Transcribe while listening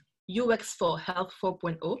UX for Health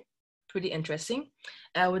 4.0. Pretty interesting.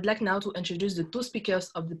 I would like now to introduce the two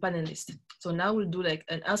speakers of the panelists. So now we'll do like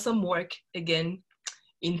an awesome work again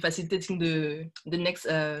in facilitating the next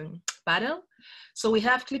panel. So we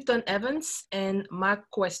have Clifton Evans and Mark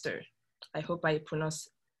Quester. I hope I pronounce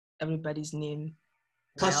everybody's name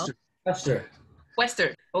well.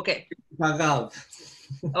 Quester, okay.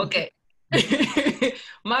 Okay.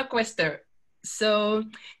 Mark Quester. So,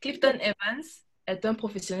 Clifton Evans est un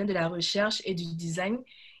professionnel de la recherche et du design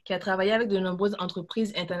qui a travaillé avec de nombreuses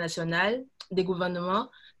entreprises internationales, des gouvernements,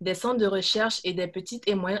 des centres de recherche et des petites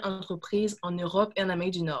et moyennes entreprises en Europe et en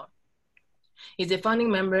Amérique du Nord. He's a founding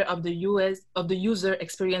member of the User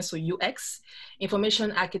Experience, so UX,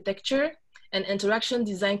 Information Architecture, and Interaction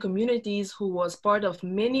Design communities, who was part of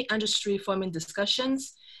many industry-forming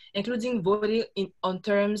discussions, including voting on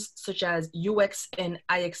terms such as UX and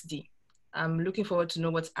IXD. I'm looking forward to know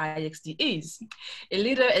what IXD is. A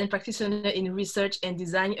leader and practitioner in research and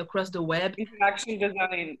design across the web. Interaction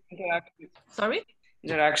design. Sorry?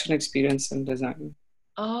 Interaction experience and design.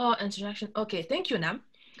 Oh, interaction. Okay, thank you, Nam.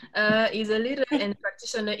 He's a leader and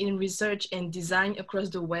practitioner in research and design across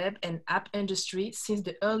the web and app industry since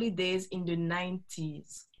the early days in the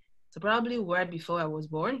 90s. So probably well before I was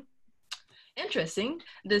born. Interesting.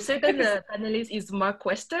 The second panelist is Mark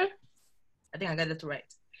Quester. I think I got that right.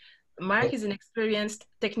 Mark is an experienced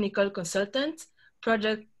technical consultant,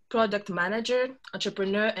 product manager,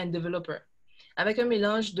 entrepreneur and developer. Avec un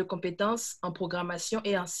mélange de compétences en programmation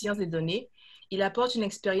et en sciences des données, il apporte une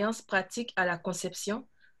expérience pratique à la conception,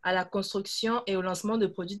 à la construction et au lancement de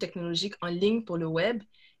produits technologiques en ligne pour le web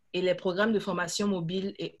et les programmes de formation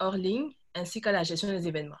mobile et hors ligne, ainsi qu'à la gestion des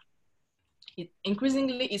événements.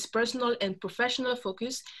 Increasingly, his personal and professional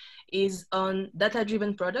focus is on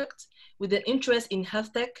data-driven products with an interest in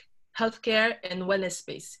health tech, healthcare, and wellness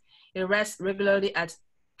space. He writes regularly at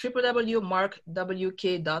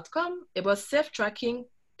www.markwk.com about self-tracking,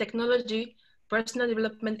 technology, personal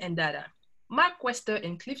development, and data. Mark Quester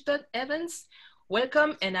and Clifton Evans,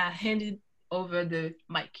 welcome, and I hand it over the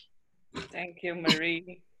mic. Thank you,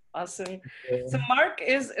 Marie. Awesome. So Mark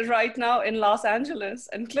is right now in Los Angeles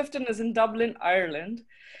and Clifton is in Dublin, Ireland.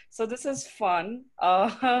 So this is fun.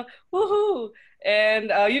 Woohoo!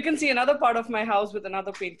 And you can see another part of my house with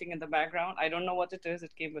another painting in the background. I don't know what it is.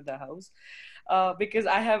 It came with the house because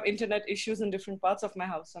I have internet issues in different parts of my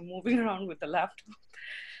house. I'm moving around with the laptop.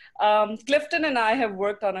 Clifton and I have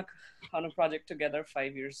worked on a project together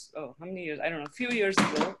 5 years. Oh, how many years? I don't know. A few years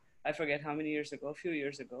ago. I forget how many years ago. A few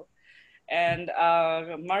years ago. And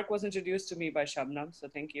Mark was introduced to me by Shabnam, so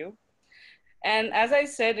thank you. And as I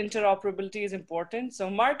said, interoperability is important. So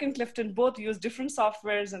Mark and Clifton both use different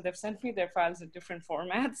softwares and they've sent me their files in different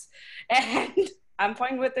formats. And I'm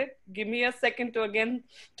fine with it. Give me a second to again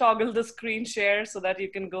toggle the screen share so that you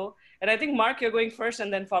can go. And I think Mark, you're going first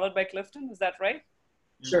and then followed by Clifton. Is that right?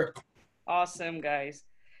 Sure. Awesome, guys.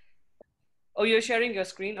 Oh, you're sharing your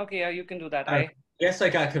screen? Okay, yeah, you can do that. I guess I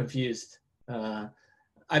got confused.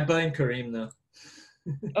 I blame Kareem though.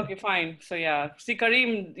 Okay, fine. So yeah, see,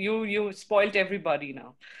 Kareem, you spoiled everybody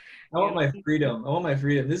now. I want my freedom. I want my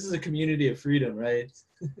freedom. This is a community of freedom, right?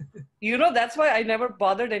 You know, that's why I never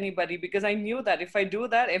bothered anybody because I knew that if I do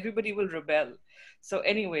that, everybody will rebel. So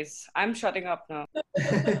anyways, I'm shutting up now.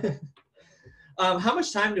 How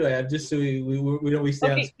much time do I have? Just so we stay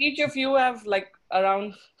on. Okay, each of you have like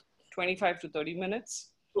around 25 to 30 minutes.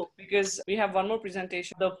 Cool. Because we have one more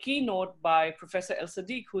presentation, the keynote by Professor El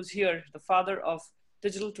Sadiq, who's here, the father of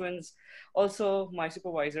digital twins, also my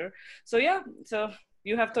supervisor. So yeah, so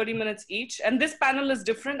you have 30 minutes each. And this panel is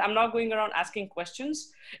different. I'm not going around asking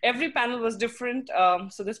questions. Every panel was different.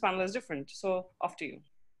 So this panel is different. So off to you.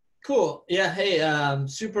 Cool. Yeah. Hey,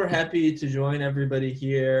 super happy to join everybody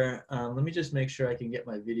here. Let me just make sure I can get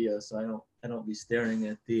my video so I don't be staring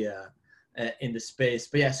at the into space.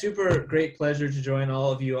 But yeah, super great pleasure to join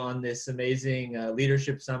all of you on this amazing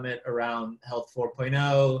leadership summit around Health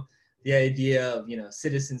 4.0. The idea of,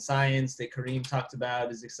 citizen science that Kareem talked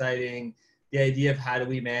about is exciting. The idea of how do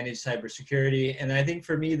we manage cybersecurity. And I think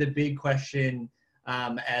for me, the big question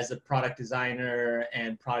as a product designer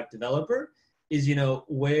and product developer is,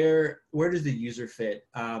 where does the user fit?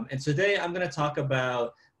 And so today I'm going to talk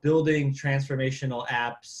about building transformational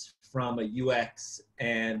apps from a UX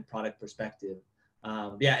and product perspective.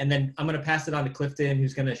 Yeah, and then I'm going to pass it on to Clifton,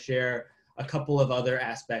 who's going to share a couple of other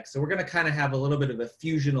aspects. So we're going to kind of have a little bit of a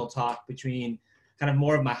fusional talk between kind of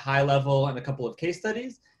more of my high level and a couple of case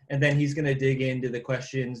studies. And then he's going to dig into the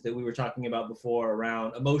questions that we were talking about before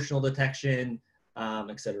around emotional detection,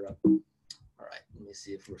 et cetera. All right, let me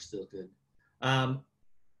see if we're still good.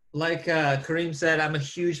 Like Kareem said, I'm a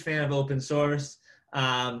huge fan of open source.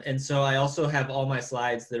 And so I also have all my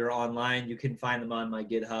slides that are online. You can find them on my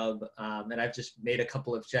GitHub. And I've just made a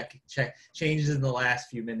couple of changes in the last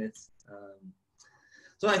few minutes.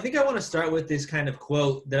 So I think I want to start with this kind of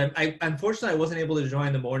quote that unfortunately I wasn't able to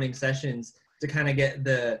join the morning sessions to kind of get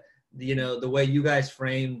the way you guys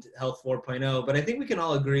framed Health 4.0. But I think we can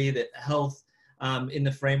all agree that health in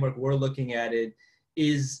the framework we're looking at it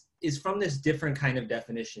is from this different kind of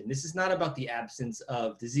definition. This is not about the absence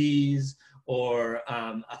of disease or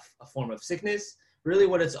a form of sickness. Really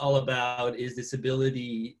what it's all about is this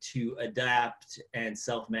ability to adapt and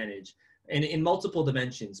self-manage, and in multiple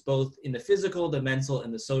dimensions, both in the physical, the mental,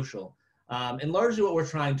 and the social. And largely what we're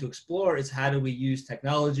trying to explore is how do we use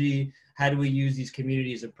technology, how do we use these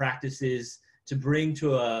communities of practices to bring to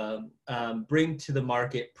the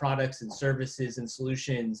market products and services and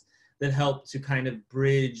solutions that help to kind of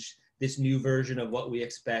bridge this new version of what we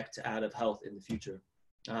expect out of health in the future.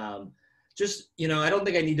 I don't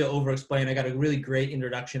think I need to over-explain. I got a really great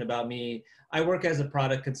introduction about me. I work as a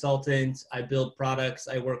product consultant. I build products.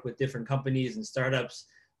 I work with different companies and startups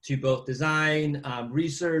to both design,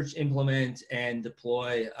 research, implement, and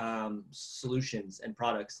deploy solutions and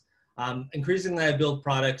products. Increasingly, I build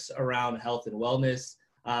products around health and wellness,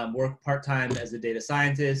 work part-time as a data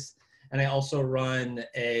scientist, and I also run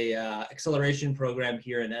a acceleration program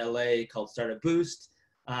here in LA called Startup Boost.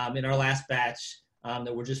 In our last batch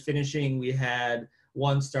that we're just finishing, we had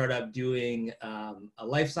one startup doing a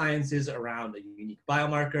life sciences around a unique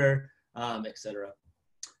biomarker, et cetera.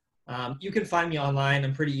 You can find me online.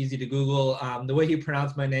 I'm pretty easy to Google. The way you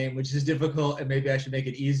pronounce my name, which is difficult, and maybe I should make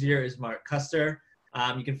it easier, is Mark Custer.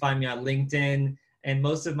 You can find me on LinkedIn, and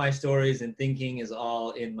most of my stories and thinking is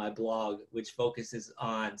all in my blog, which focuses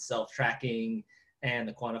on self-tracking and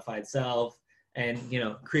the quantified self, and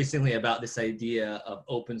increasingly about this idea of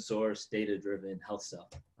open source, data-driven health stuff.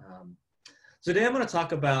 So today I'm going to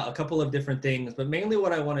talk about a couple of different things, but mainly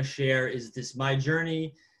what I want to share is my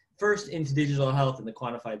journey first into digital health and the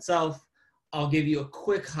quantified self. I'll give you a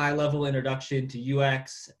quick high-level introduction to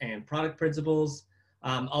UX and product principles.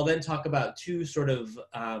 I'll then talk about two sort of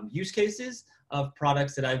use cases of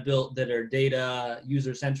products that I've built that are data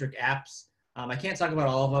user-centric apps. I can't talk about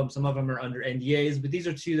all of them. Some of them are under NDAs, but these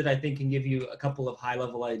are two that I think can give you a couple of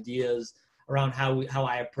high-level ideas around how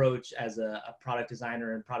I approach as a product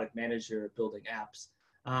designer and product manager building apps.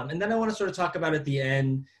 And then I want to sort of talk about at the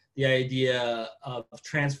end the idea of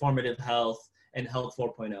transformative health and Health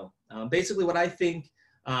 4.0. Basically what I think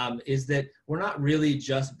is that we're not really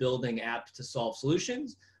just building apps to solve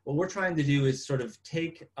solutions. What we're trying to do is sort of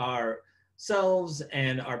take ourselves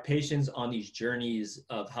and our patients on these journeys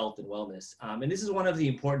of health and wellness. And this is one of the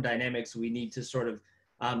important dynamics we need to sort of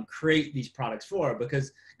create these products for,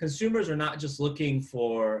 because consumers are not just looking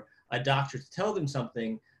for a doctor to tell them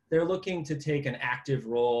something. They're looking to take an active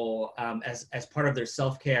role as part of their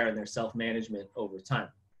self-care and their self-management over time.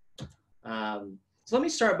 So let me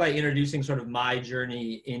start by introducing sort of my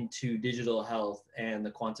journey into digital health and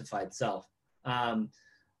the quantified self.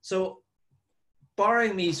 So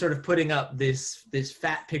barring me sort of putting up this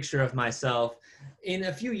fat picture of myself, in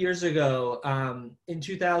a few years ago, in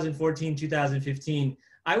 2014, 2015,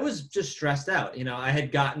 I was just stressed out. I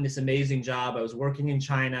had gotten this amazing job. I was working in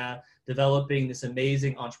China, developing this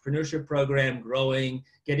amazing entrepreneurship program, growing,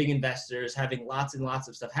 getting investors, having lots and lots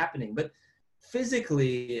of stuff happening. But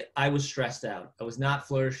physically, I was stressed out. I was not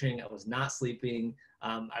flourishing. I was not sleeping.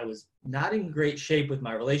 I was not in great shape with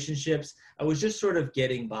my relationships. I was just sort of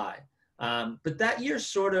getting by. But that year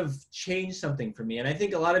sort of changed something for me. And I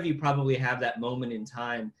think a lot of you probably have that moment in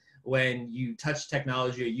time when you touch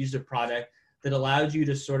technology or use a product that allowed you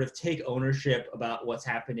to sort of take ownership about what's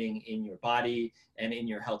happening in your body and in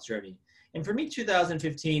your health journey. And for me,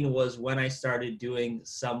 2015 was when I started doing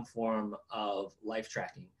some form of life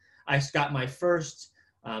tracking. I got my first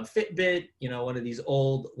Fitbit, one of these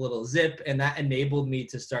old little Zip, and that enabled me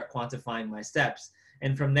to start quantifying my steps.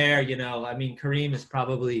 And from there, Kareem is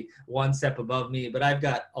probably one step above me, but I've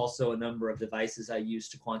got also a number of devices I use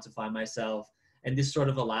to quantify myself. And this sort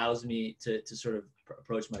of allows me to sort of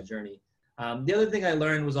approach my journey. The other thing I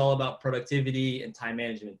learned was all about productivity and time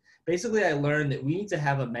management. Basically, I learned that we need to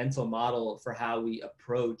have a mental model for how we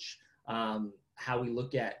approach, how we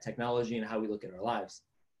look at technology and how we look at our lives.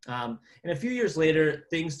 And a few years later,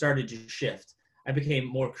 things started to shift. I became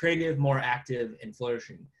more creative, more active, and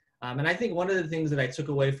flourishing. And I think one of the things that I took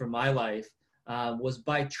away from my life was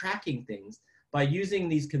by tracking things, by using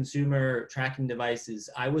these consumer tracking devices,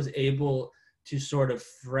 I was able to sort of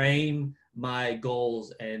frame my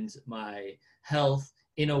goals and my health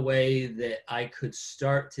in a way that I could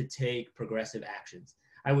start to take progressive actions.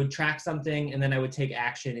 I would track something and then I would take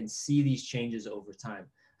action and see these changes over time.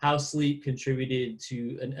 How sleep contributed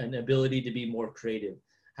to an ability to be more creative.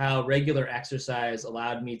 How regular exercise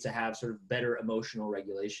allowed me to have sort of better emotional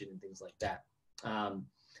regulation and things like that.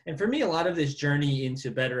 And for me, a lot of this journey into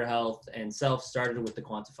better health and self started with the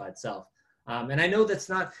quantified self. And I know that's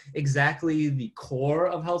not exactly the core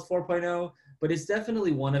of Health 4.0, but it's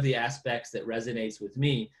definitely one of the aspects that resonates with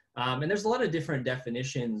me. And there's a lot of different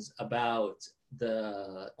definitions about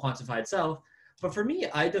the quantified self. But for me,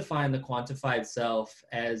 I define the quantified self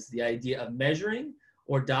as the idea of measuring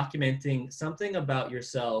or documenting something about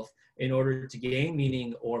yourself in order to gain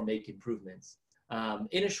meaning or make improvements.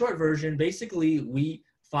 In a short version, basically, we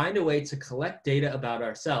find a way to collect data about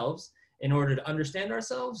ourselves in order to understand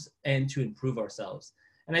ourselves and to improve ourselves.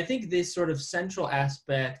 And I think this sort of central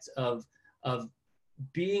aspect of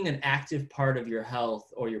being an active part of your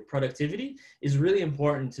health or your productivity is really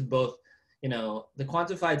important to both, you know, the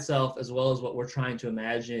quantified self as well as what we're trying to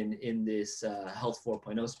imagine in this Health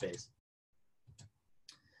 4.0 space.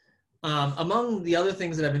 Among the other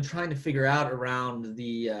things that I've been trying to figure out around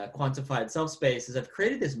the quantified self space is I've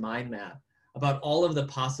created this mind map about all of the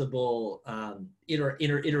possible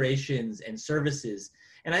iterations and services.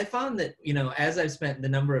 And I found that, you know, as I've spent the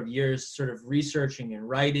number of years sort of researching and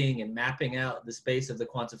writing and mapping out the space of the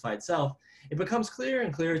quantified self, it becomes clearer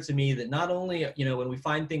and clearer to me that not only, you know, when we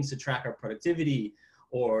find things to track our productivity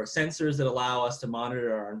or sensors that allow us to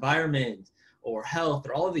monitor our environment or health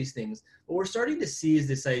or all of these things, what we're starting to see is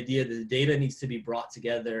this idea that the data needs to be brought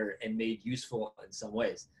together and made useful in some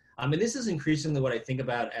ways. And this is increasingly what I think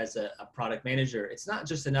about as a product manager. It's not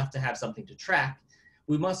just enough to have something to track.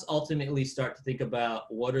 We must ultimately start to think about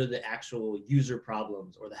what are the actual user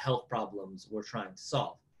problems or the health problems we're trying to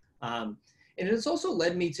solve. And it's also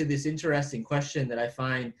led me to this interesting question that I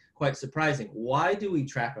find quite surprising. Why do we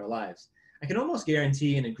track our lives? I can almost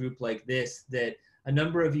guarantee in a group like this that a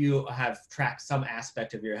number of you have tracked some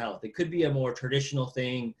aspect of your health. It could be a more traditional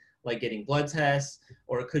thing like getting blood tests,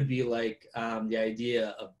 or it could be like the idea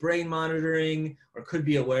of brain monitoring, or it could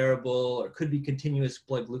be a wearable, or it could be continuous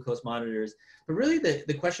blood glucose monitors. But really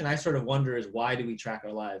the question I sort of wonder is, why do we track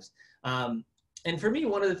our lives? And for me,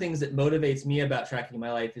 one of the things that motivates me about tracking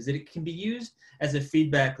my life is that it can be used as a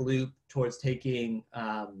feedback loop towards taking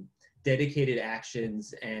dedicated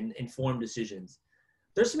actions and informed decisions.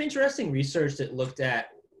 There's some interesting research that looked at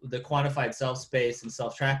the quantified self space and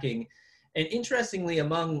self-tracking. And interestingly,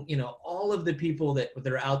 among, you know, all of the people that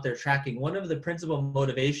are out there tracking, one of the principal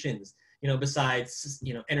motivations, you know, besides,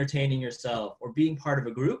 you know, entertaining yourself or being part of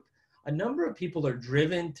a group, a number of people are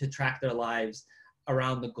driven to track their lives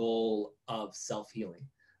around the goal of self-healing.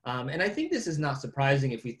 And I think this is not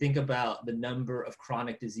surprising if we think about the number of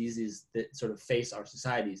chronic diseases that sort of face our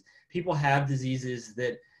societies. People have diseases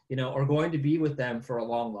that, you know, are going to be with them for a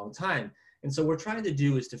long, long time. And so what we're trying to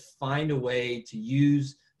do is to find a way to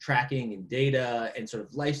use tracking and data and sort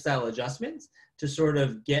of lifestyle adjustments to sort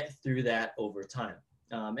of get through that over time.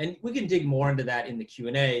 And we can dig more into that in the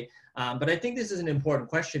Q&A, but I think this is an important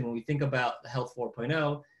question when we think about the Health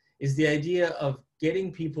 4.0, is the idea of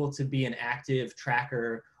getting people to be an active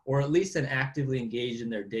tracker or at least an actively engaged in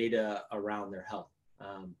their data around their health.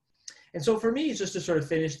 And so for me, it's just to sort of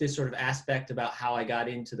finish this sort of aspect about how I got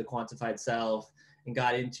into the quantified self and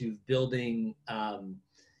got into building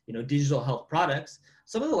you know, digital health products.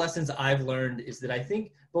 Some of the lessons I've learned is that I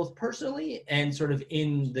think both personally and sort of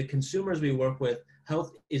in the consumers we work with,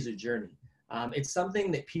 health is a journey. It's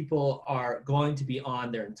something that people are going to be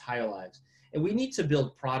on their entire lives. And we need to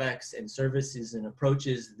build products and services and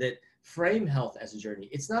approaches that frame health as a journey.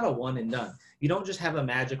 It's not a one and done. You don't just have a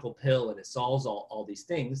magical pill and it solves all these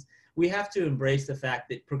things. We have to embrace the fact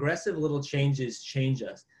that progressive little changes change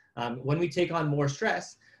us. When we take on more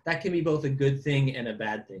stress, that can be both a good thing and a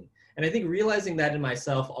bad thing. And I think realizing that in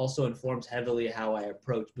myself also informs heavily how I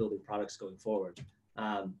approach building products going forward.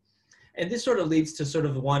 And this sort of leads to sort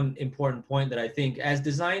of one important point that I think as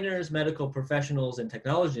designers, medical professionals, and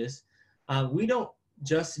technologists, we don't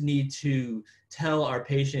just need to tell our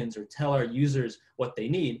patients or tell our users what they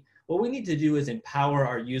need. What we need to do is empower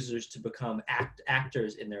our users to become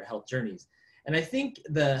actors in their health journeys. And I think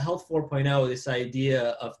the Health 4.0, this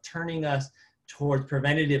idea of turning us towards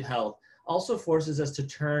preventative health, also forces us to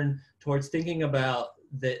turn towards thinking about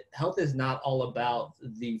that health is not all about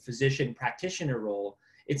the physician practitioner role.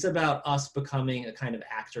 It's about us becoming a kind of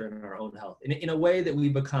actor in our own health in a way that we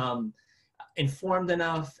become informed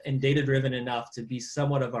enough and data-driven enough to be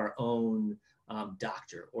somewhat of our own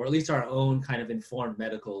doctor, or at least our own kind of informed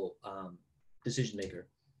medical decision maker.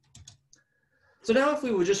 So now if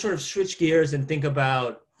we would just sort of switch gears and think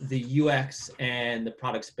about the UX and the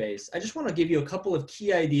product space, I just want to give you a couple of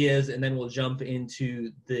key ideas, and then we'll jump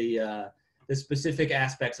into the specific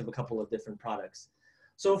aspects of a couple of different products.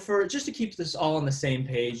 So just to keep this all on the same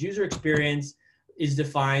page, user experience is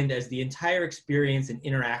defined as the entire experience and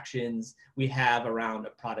interactions we have around a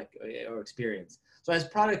product or experience. So as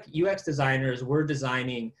product UX designers, we're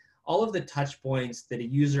designing all of the touch points that a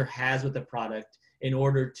user has with the product in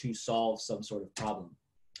order to solve some sort of problem.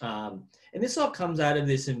 And this all comes out of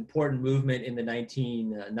this important movement in the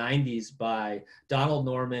 1990s by Donald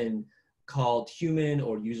Norman called human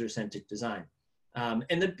or user-centric design.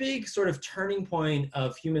 And the big sort of turning point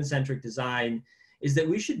of human-centric design is that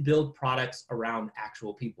we should build products around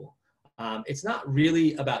actual people. It's not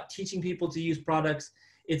really about teaching people to use products.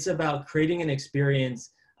 It's about creating an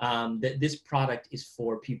experience that this product is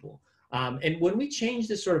for people. And when we change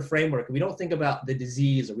this sort of framework, we don't think about the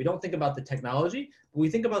disease or we don't think about the technology, but we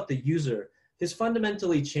think about the user. This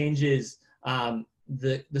fundamentally changes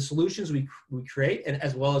the solutions we create, and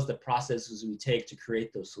as well as the processes we take to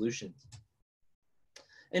create those solutions.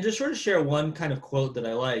 And to sort of share one kind of quote that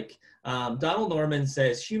I like, Donald Norman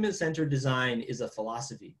says, human-centered design is a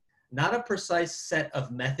philosophy, not a precise set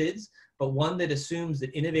of methods, but one that assumes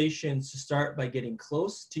that innovations start by getting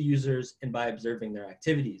close to users and by observing their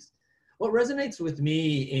activities. What resonates with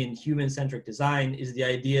me in human-centric design is the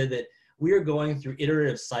idea that we are going through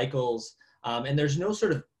iterative cycles, and there's no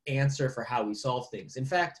sort of answer for how we solve things. In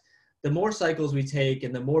fact, the more cycles we take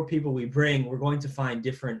and the more people we bring, we're going to find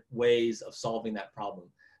different ways of solving that problem.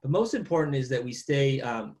 The most important is that we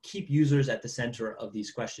keep users at the center of these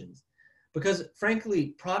questions. Because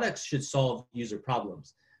frankly, products should solve user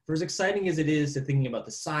problems. For as exciting as it is to thinking about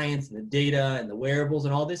the science and the data and the wearables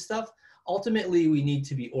and all this stuff, ultimately we need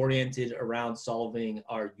to be oriented around solving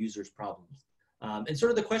our users' problems. And sort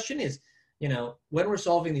of the question is, when we're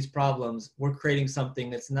solving these problems, we're creating something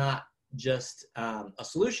that's not just a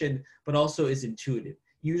solution, but also is intuitive.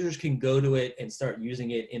 Users can go to it and start using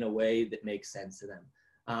it in a way that makes sense to them.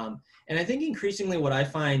 And I think increasingly what I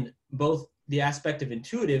find, both the aspect of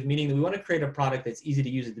intuitive, meaning that we want to create a product that's easy to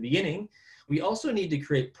use at the beginning, we also need to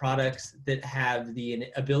create products that have the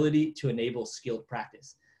ability to enable skilled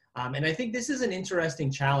practice. And I think this is an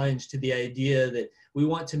interesting challenge to the idea that we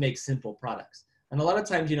want to make simple products. And a lot of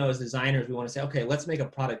times, as designers, we want to say, okay, let's make a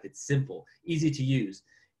product that's simple, easy to use.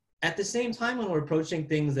 At the same time, when we're approaching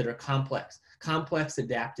things that are complex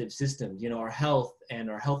adaptive systems, our health and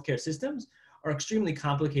our healthcare systems are extremely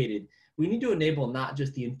complicated. We need to enable not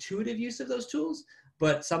just the intuitive use of those tools,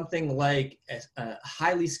 but something like a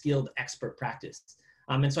highly skilled expert practice.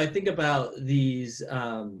 And so I think about these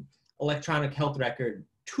electronic health record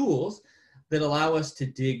tools that allow us to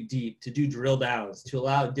dig deep, to do drill downs, to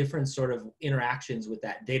allow different sort of interactions with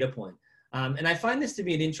that data point. And I find this to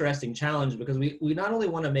be an interesting challenge because we not only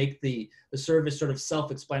want to make the service sort of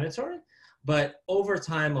self-explanatory, but over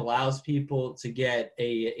time allows people to get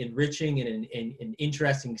a enriching and an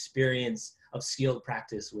interesting experience of skilled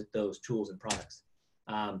practice with those tools and products.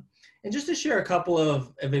 And just to share a couple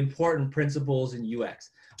of important principles in UX.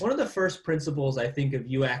 One of the first principles I think of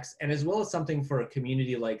UX, and as well as something for a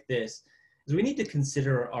community like this, is we need to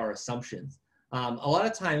consider our assumptions. A lot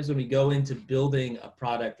of times when we go into building a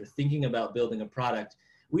product or thinking about building a product,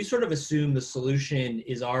 we sort of assume the solution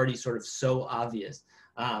is already sort of so obvious.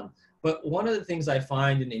 But one of the things I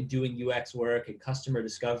find in doing UX work and customer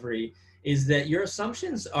discovery is that your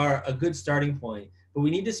assumptions are a good starting point, but we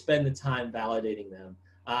need to spend the time validating them.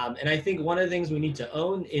 And I think one of the things we need to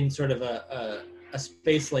own in sort of a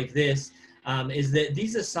space like this is that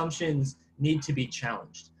these assumptions need to be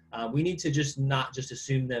challenged. We need to not just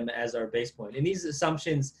assume them as our base point. And these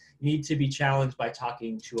assumptions need to be challenged by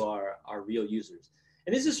talking to our real users.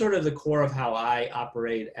 And this is sort of the core of how I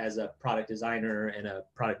operate as a product designer and a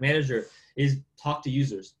product manager, is talk to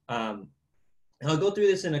users. And I'll go through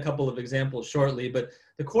this in a couple of examples shortly, but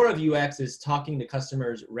the core of UX is talking to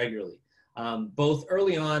customers regularly, both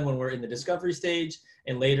early on when we're in the discovery stage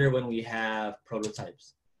and later when we have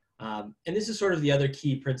prototypes. And this is sort of the other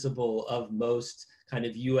key principle of most kind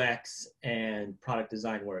of UX and product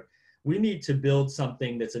design work. We need to build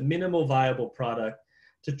something that's a minimal viable product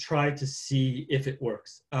to try to see if it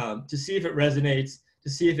works, to see if it resonates, to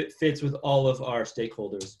see if it fits with all of our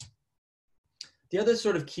stakeholders. The other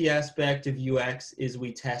sort of key aspect of UX is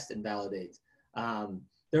we test and validate.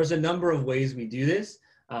 There's a number of ways we do this.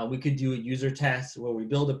 We could do a user test where we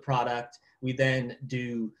build a product. We then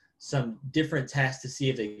do some different tests to see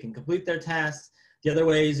if they can complete their tasks. The other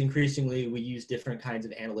way is increasingly we use different kinds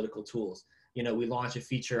of analytical tools. We launch a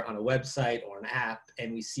feature on a website or an app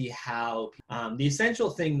and we see how. The essential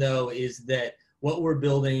thing though is that what we're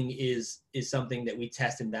building is something that we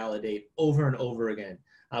test and validate over and over again.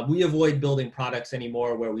 We avoid building products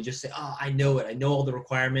anymore where we just say, oh, I know it. I know all the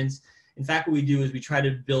requirements. In fact, what we do is we try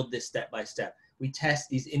to build this step by step. We test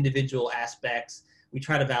these individual aspects. We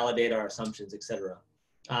try to validate our assumptions, et cetera.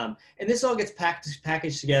 And this all gets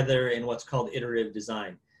packaged together in what's called iterative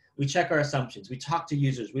design. We check our assumptions. We talk to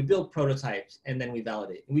users. We build prototypes, and then we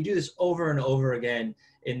validate. And we do this over and over again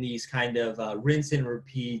in these kind of rinse and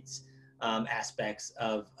repeat aspects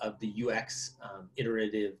of the UX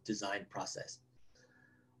iterative design process.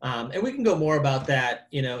 And we can go more about that,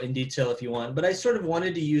 in detail if you want, but I sort of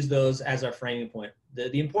wanted to use those as our framing point.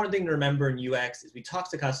 The important thing to remember in UX is we talk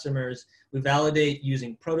to customers, we validate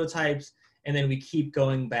using prototypes, and then we keep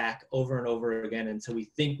going back over and over again until we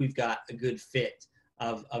think we've got a good fit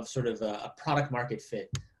of sort of a product market fit,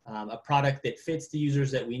 a product that fits the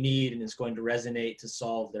users that we need and is going to resonate to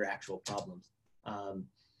solve their actual problems.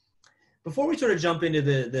 Before we sort of jump into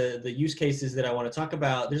the use cases that I want to talk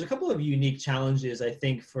about, there's a couple of unique challenges, I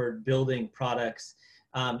think, for building products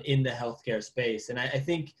in the healthcare space. And I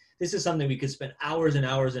think this is something we could spend hours and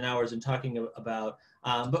hours and hours in talking about.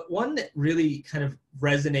 But one that really kind of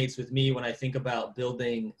resonates with me when I think about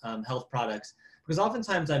building health products, because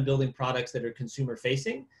oftentimes I'm building products that are consumer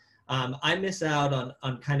facing. I miss out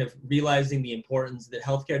on kind of realizing the importance that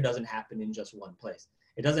healthcare doesn't happen in just one place.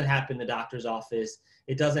 It doesn't happen in the doctor's office.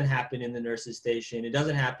 It doesn't happen in the nurse's station. It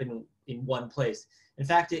doesn't happen in one place. In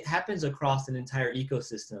fact, it happens across an entire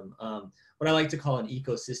ecosystem, what I like to call an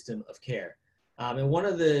ecosystem of care. And one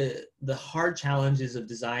of the hard challenges of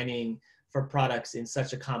designing for products in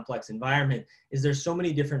such a complex environment is there's so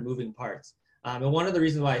many different moving parts. And one of the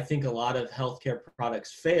reasons why I think a lot of healthcare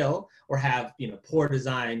products fail or have poor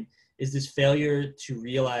design is this failure to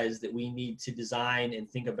realize that we need to design and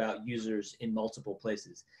think about users in multiple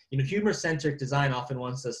places. Human-centric design often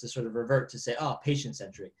wants us to sort of revert to say, oh,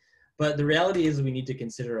 patient-centric. But the reality is we need to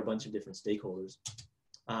consider a bunch of different stakeholders.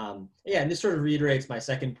 And this sort of reiterates my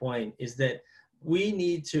second point, is that we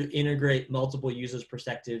need to integrate multiple users'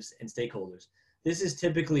 perspectives and stakeholders. This is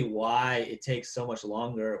typically why it takes so much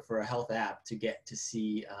longer for a health app to get to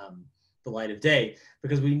see the light of day,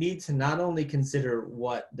 because we need to not only consider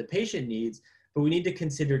what the patient needs, but we need to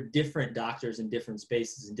consider different doctors in different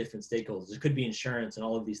spaces and different stakeholders. It could be insurance and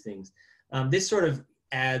all of these things. This sort of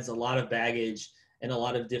adds a lot of baggage and a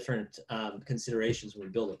lot of different considerations when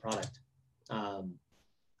we build a product.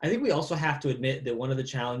 I think we also have to admit that one of the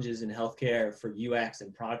challenges in healthcare for UX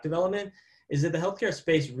and product development is that the healthcare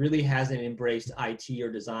space really hasn't embraced IT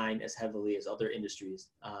or design as heavily as other industries.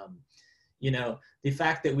 The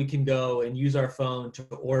fact that we can go and use our phone to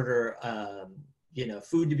order,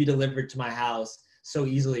 food to be delivered to my house so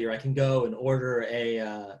easily, or I can go and order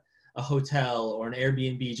a hotel or an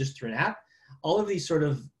Airbnb just through an app. All of these sort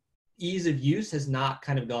of ease of use has not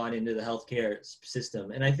kind of gone into the healthcare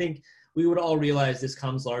system. And I think we would all realize this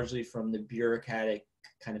comes largely from the bureaucratic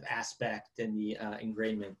kind of aspect and the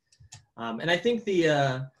ingrainment. And I think the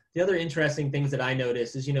other interesting things that I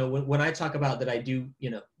notice is, when I talk about that I do,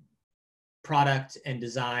 product and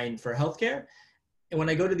design for healthcare, and when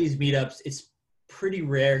I go to these meetups, it's pretty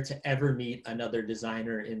rare to ever meet another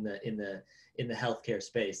designer in the healthcare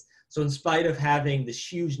space. So in spite of having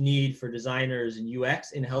this huge need for designers and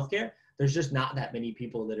UX in healthcare, there's just not that many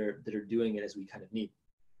people that are doing it as we kind of need.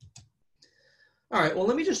 All right, well,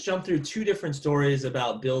 let me just jump through two different stories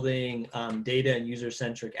about building data and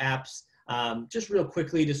user-centric apps. Just real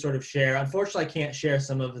quickly to sort of share. Unfortunately, I can't share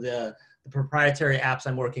some of the proprietary apps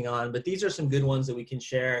I'm working on, but these are some good ones that we can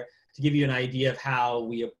share to give you an idea of how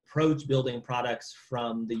we approach building products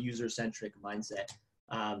from the user-centric mindset.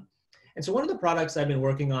 And so one of the products I've been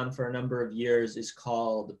working on for a number of years is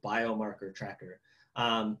called Biomarker Tracker.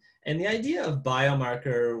 And the idea of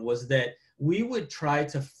Biomarker was that we would try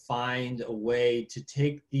to find a way to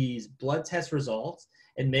take these blood test results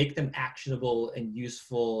and make them actionable and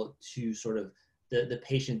useful to sort of the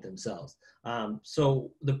patient themselves.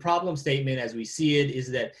 So the problem statement as we see it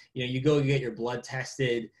is that, you go get your blood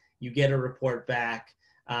tested, you get a report back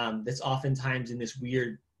that's oftentimes in this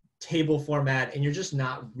weird table format, and you're just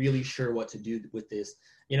not really sure what to do with this.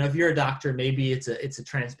 If you're a doctor, maybe it's a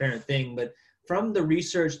transparent thing, but from the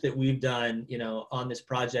research that we've done, on this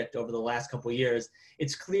project over the last couple of years,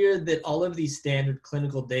 it's clear that all of these standard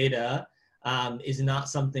clinical data is not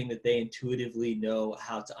something that they intuitively know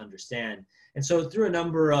how to understand. And so through a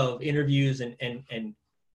number of interviews and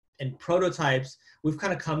prototypes, we've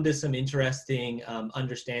kind of come to some interesting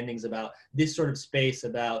understandings about this sort of space,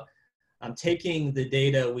 about taking the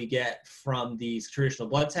data we get from these traditional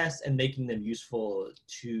blood tests and making them useful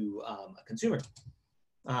to a consumer.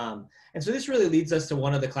 And so this really leads us to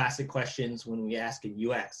one of the classic questions when we ask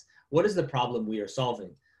in UX, what is the problem we are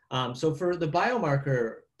solving? So for the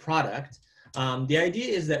biomarker product, the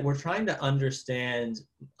idea is that we're trying to understand,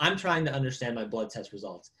 I'm trying to understand my blood test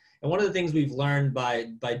results. And one of the things we've learned by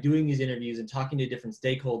doing these interviews and talking to different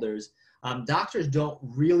stakeholders, doctors don't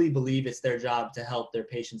really believe it's their job to help their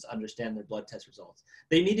patients understand their blood test results.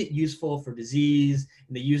 They need it useful for disease,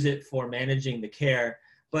 and they use it for managing the care.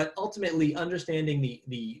 But ultimately, understanding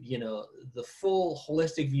the full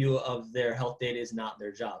holistic view of their health data is not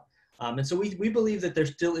their job. And so we believe that there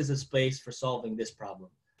still is a space for solving this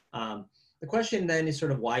problem. The question then is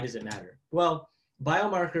sort of, why does it matter? Well,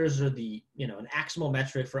 biomarkers are an actionable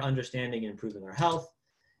metric for understanding and improving our health.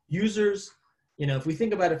 Users, if we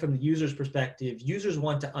think about it from the user's perspective, users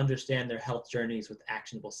want to understand their health journeys with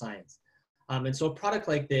actionable science. And so a product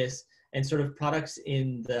like this and sort of products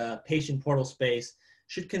in the patient portal space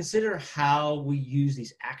should consider how we use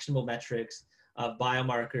these actionable metrics of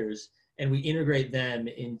biomarkers and we integrate them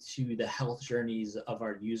into the health journeys of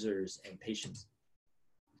our users and patients.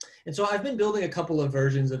 And so I've been building a couple of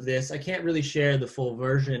versions of this. I can't really share the full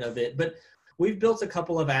version of it, but we've built a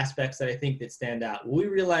couple of aspects that I think that stand out. What we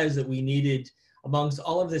realized that we needed amongst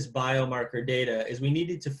all of this biomarker data is we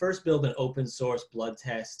needed to first build an open source blood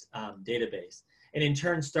test database, and in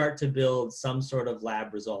turn start to build some sort of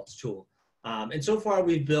lab results tool. And so far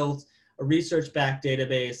we've built a research-backed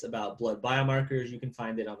database about blood biomarkers. You can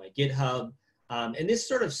find it on my GitHub. And this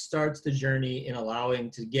sort of starts the journey in allowing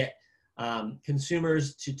to get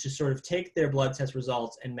consumers to sort of take their blood test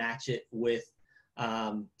results and match it with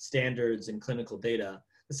standards and clinical data.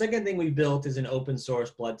 The second thing we built is an open source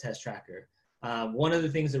blood test tracker. One of the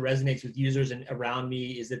things that resonates with users and around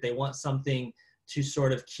me is that they want something to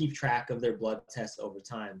sort of keep track of their blood tests over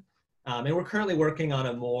time. And we're currently working on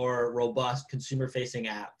a more robust consumer-facing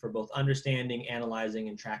app for both understanding, analyzing,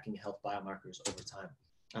 and tracking health biomarkers over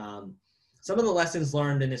time. Some of the lessons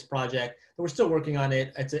learned in this project, but we're still working on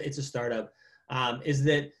it, it's a startup, is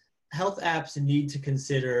that health apps need to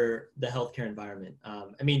consider the healthcare environment.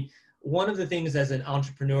 I mean, one of the things as an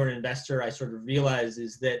entrepreneur and investor I sort of realize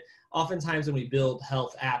is that oftentimes when we build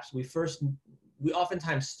health apps, we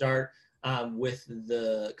oftentimes start with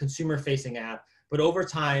the consumer-facing app. But over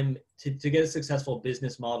time, to get a successful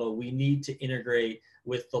business model, we need to integrate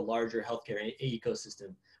with the larger healthcare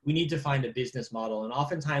ecosystem. We need to find a business model. And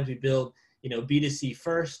oftentimes we build, B2C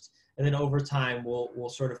first, and then over time we'll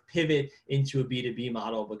sort of pivot into a B2B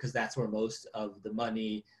model because that's where most of the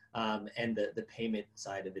money and the payment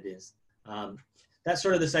side of it is. That's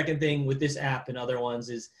sort of the second thing with this app and other ones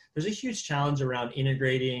is there's a huge challenge around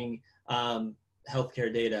integrating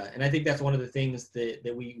healthcare data. And I think that's one of the things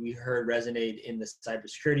that we heard resonate in the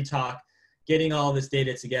cybersecurity talk. Getting all this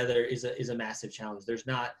data together is a massive challenge.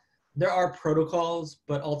 There are protocols,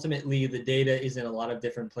 but ultimately the data is in a lot of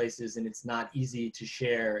different places and it's not easy to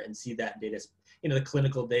share and see that data, the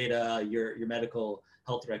clinical data, your medical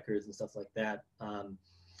health records and stuff like that.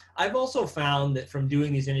 I've also found that from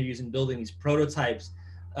doing these interviews and building these prototypes,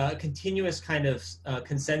 continuous kind of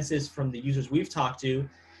consensus from the users we've talked to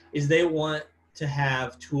is they want to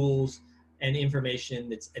have tools and information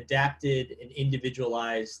that's adapted and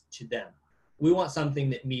individualized to them. We want something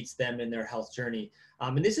that meets them in their health journey.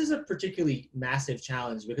 And this is a particularly massive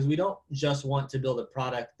challenge because we don't just want to build a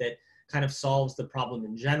product that kind of solves the problem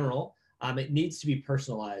in general. It needs to be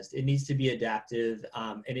personalized. It needs to be adaptive.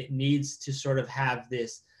 And it needs to sort of have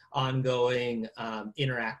this ongoing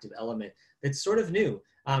interactive element that's sort of new.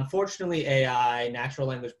 Fortunately, AI, natural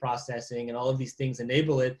language processing, and all of these things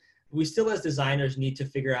enable it. We still, as designers, need to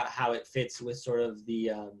figure out how it fits with sort of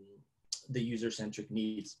the user-centric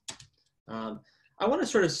needs. I want to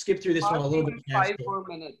sort of skip through this one a little bit. 5 more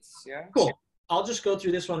minutes, yeah. Cool. I'll just go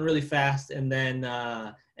through this one really fast, and then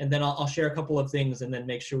I'll share a couple of things, and then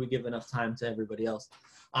make sure we give enough time to everybody else.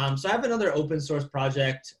 So I have another open source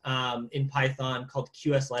project in Python called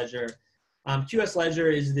QSLedger.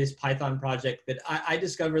 QSLedger is this Python project that I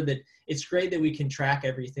discovered that it's great that we can track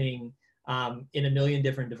everything in a million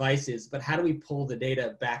different devices, but how do we pull the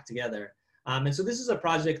data back together? And so this is a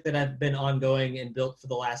project that I've been ongoing and built for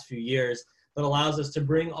the last few years that allows us to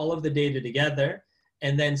bring all of the data together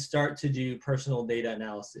and then start to do personal data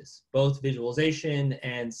analysis, both visualization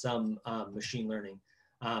and some machine learning.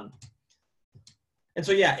 And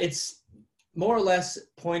so, yeah, it's more or less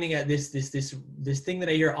pointing at this thing that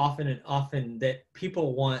I hear often that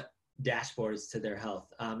people want dashboards to their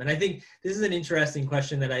health. And I think this is an interesting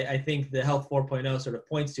question that I think the Health 4.0 sort of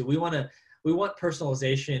points to. We want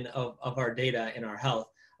personalization of our data in our health.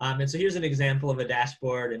 And so here's an example of a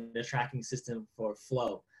dashboard and a tracking system for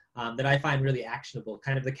flow that I find really actionable.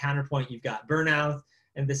 Kind of the counterpoint, you've got burnout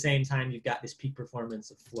And at the same time, you've got this peak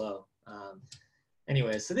performance of flow.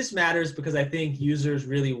 Anyway, so this matters because I think users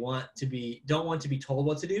really don't want to be told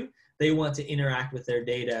what to do. They want to interact with their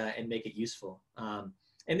data and make it useful.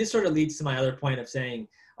 And this sort of leads to my other point of saying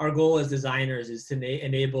our goal as designers is to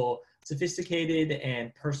enable sophisticated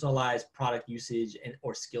and personalized product usage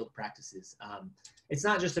or skilled practices. It's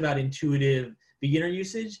not just about intuitive beginner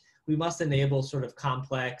usage. We must enable sort of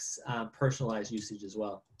complex, personalized usage as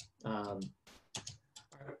well.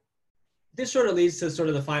 This sort of leads to sort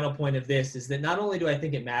of the final point of this, is that not only do I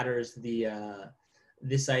think it matters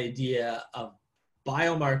this idea of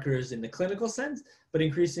biomarkers in the clinical sense, but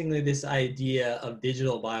increasingly this idea of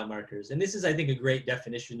digital biomarkers. And this is, I think, a great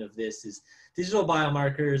definition of this is digital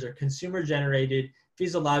biomarkers are consumer generated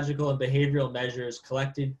physiological and behavioral measures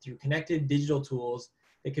collected through connected digital tools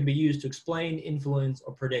that can be used to explain, influence,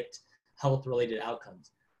 or predict health-related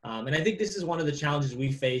outcomes. And I think this is one of the challenges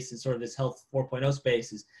we face in sort of this health 4.0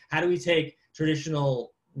 space is how do we take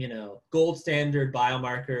traditional, gold standard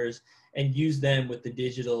biomarkers and use them with the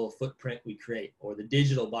digital footprint we create, or the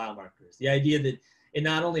digital biomarkers. The idea that it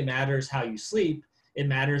not only matters how you sleep, it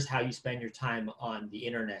matters how you spend your time on the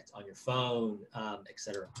internet, on your phone, et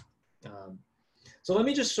cetera. So let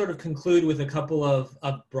me just sort of conclude with a couple of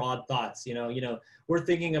broad thoughts. We're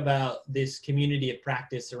thinking about this community of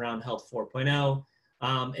practice around Health 4.0.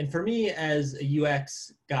 And for me as a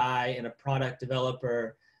UX guy and a product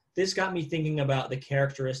developer, this got me thinking about the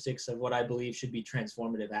characteristics of what I believe should be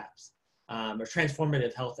transformative apps, or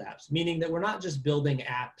transformative health apps, meaning that we're not just building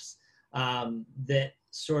apps that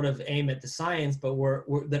sort of aim at the science, but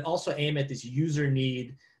that also aim at this user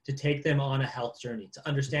need to take them on a health journey, to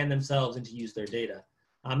understand themselves and to use their data.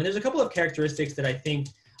 And there's a couple of characteristics that I think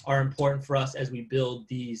are important for us as we build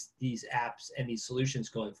these apps and these solutions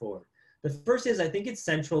going forward. The first is I think it's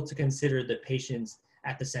central to consider the patients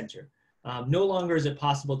at the center. No longer is it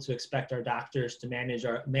possible to expect our doctors to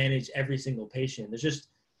manage every single patient. There's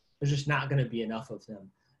just not going to be enough of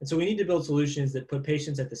them. And so we need to build solutions that put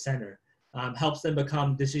patients at the center, helps them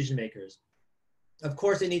become decision makers. Of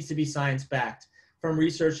course, it needs to be science-backed. From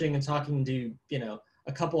researching and talking to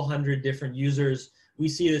a couple hundred different users, we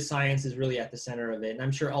see the science is really at the center of it. And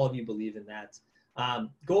I'm sure all of you believe in that.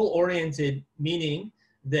 Goal-oriented, meaning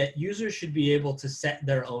that users should be able to set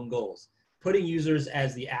their own goals. Putting users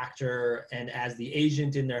as the actor and as the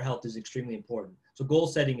agent in their health is extremely important. So goal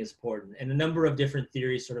setting is important. And a number of different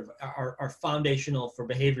theories sort of are foundational for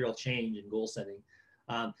behavioral change and goal setting.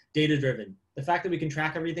 Data-driven. The fact that we can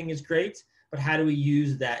track everything is great, but how do we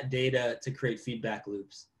use that data to create feedback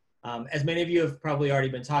loops? As many of you have probably already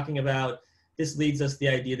been talking about, this leads us to the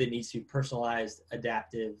idea that it needs to be personalized,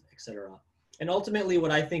 adaptive, et cetera. And ultimately,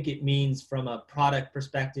 what I think it means from a product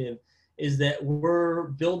perspective is that we're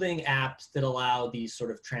building apps that allow these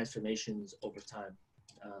sort of transformations over time.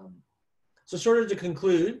 So sort of to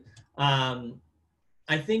conclude,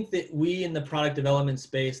 I think that we in the product development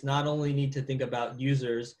space not only need to think about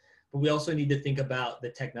users, but we also need to think about the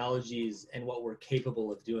technologies and what we're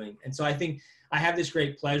capable of doing. And so I think I have this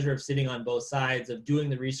great pleasure of sitting on both sides of doing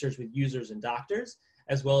the research with users and doctors,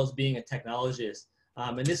 as well as being a technologist.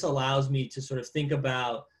 And this allows me to sort of think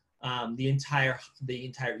about the entire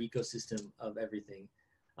ecosystem of everything.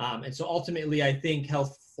 And so ultimately, I think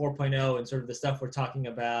Health 4.0 and sort of the stuff we're talking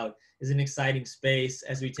about is an exciting space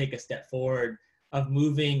as we take a step forward of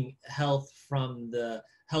moving health from the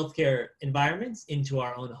healthcare environments into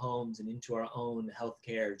our own homes and into our own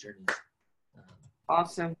healthcare journeys.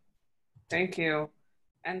 Awesome. Thank you.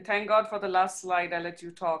 And thank God for the last slide. I let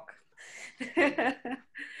you talk.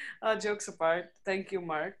 Jokes apart. Thank you,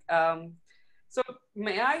 Mark. So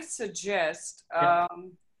may I suggest,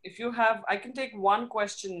 if you have, I can take one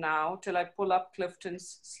question now till I pull up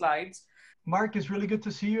Clifton's slides. Mark, it's really good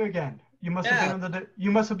to see you again. You must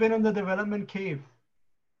have been on the development cave.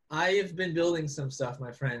 I have been building some stuff,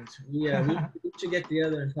 my friend. Yeah, we should get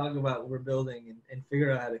together and talk about what we're building and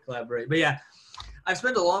figure out how to collaborate. But yeah, I've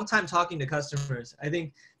spent a long time talking to customers. I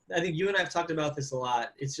think you and I have talked about this a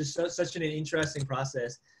lot. It's just such an interesting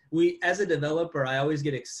process. As a developer, I always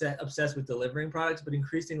get obsessed with delivering products, but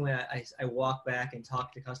increasingly I walk back and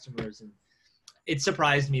talk to customers, and it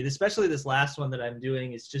surprised me, especially this last one that I'm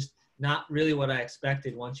doing is just not really what I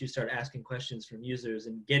expected once you start asking questions from users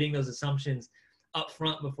and getting those assumptions up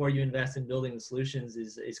front before you invest in building the solutions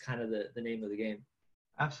is kind of the name of the game.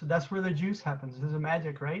 Absolutely. That's where the juice happens. There's a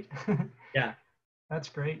magic, right? Yeah. That's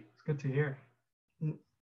great. It's good to hear.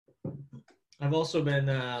 I've also been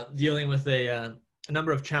dealing with a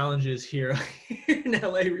number of challenges here in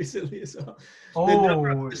LA recently as well. Oh. The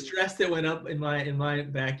number of stress that went up in my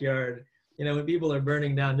backyard, when people are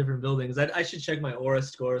burning down different buildings. I should check my Aura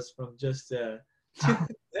scores from just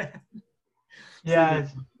Yeah,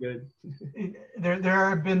 good. there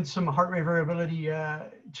have been some heart rate variability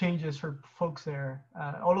changes for folks there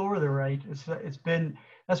all over the right. It's been,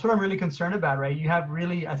 that's what I'm really concerned about, right? You have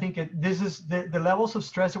really, I think this is the levels of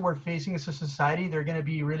stress that we're facing as a society. They're going to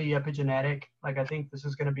be really epigenetic. Like I think this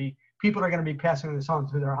is going to be, people are going to be passing this on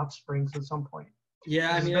to their offsprings at some point.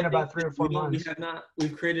 Yeah, It's been about 3 or 4 months.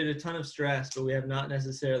 We've created a ton of stress, but we have not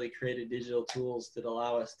necessarily created digital tools that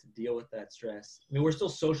allow us to deal with that stress. I mean, we're still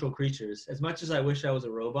social creatures. As much as I wish I was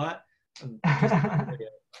a robot, I'm just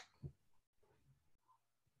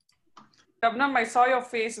Shabnam, I saw your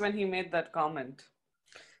face when he made that comment.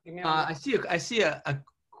 I see a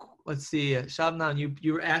let's see, Shabnam,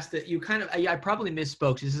 you were asked that, you kind of, I probably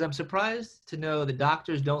misspoke. She says, I'm surprised to know the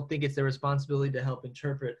doctors don't think it's their responsibility to help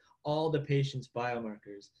interpret all the patient's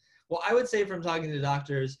biomarkers. Well, I would say from talking to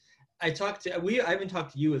doctors, I even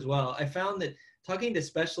talked to you as well. I found that talking to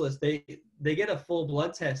specialists, they get a full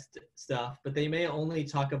blood test stuff, but they may only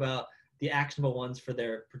talk about the actionable ones for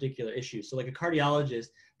their particular issue. So like a cardiologist,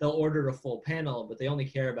 they'll order a full panel, but they only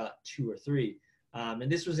care about 2 or 3.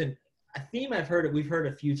 And this was a theme we've heard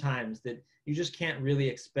a few times, that you just can't really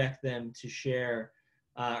expect them to share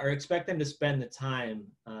or expect them to spend the time.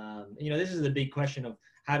 This is the big question of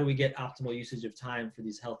how do we get optimal usage of time for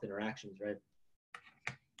these health interactions, right?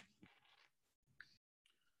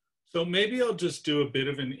 So maybe I'll just do a bit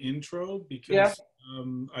of an intro because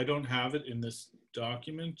I don't have it in this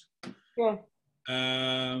document. Yeah.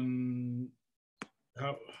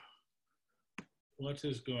 What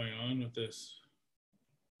is going on with this?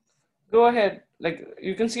 Go ahead. Like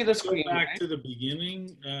you can see the screen. Go back to the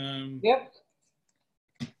beginning. Yep.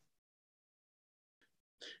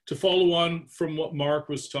 To follow on from what Mark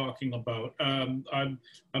was talking about, I'm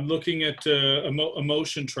looking at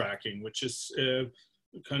emotion tracking, which is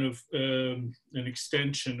kind of an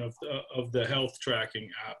extension of the health tracking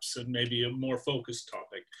apps, and maybe a more focused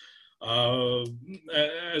topic.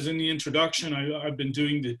 As in the introduction, I've been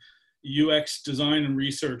doing the UX design and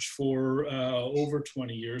research for over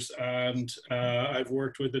 20 years, and I've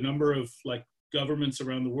worked with a number of governments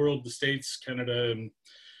around the world, the States, Canada, and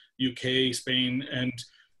UK, Spain, and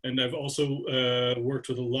I've also worked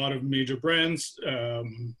with a lot of major brands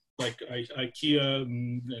like IKEA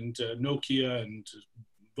and Nokia and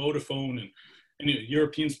Vodafone and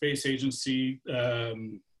European Space Agency,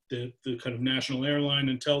 the kind of national airline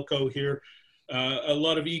and telco here, a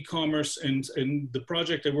lot of e-commerce, and the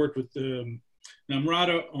project I worked with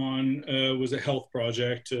Namrata on was a health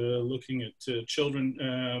project looking at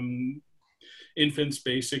children, infants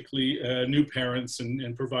basically, new parents,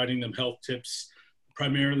 and providing them health tips,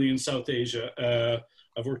 primarily in South Asia.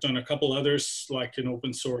 I've worked on a couple others, like an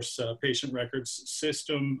open source patient records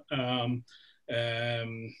system.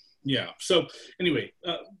 So anyway,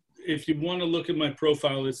 if you want to look at my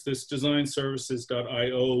profile, it's this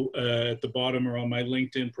designservices.io at the bottom, or on my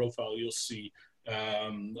LinkedIn profile, you'll see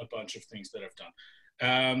a bunch of things that I've done.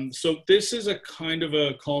 So this is a kind of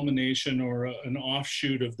a culmination or an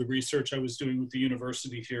offshoot of the research I was doing with the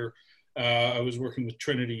university here. I was working with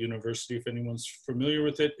Trinity University, if anyone's familiar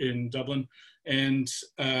with it, in Dublin. And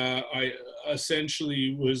I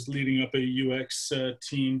essentially was leading up a UX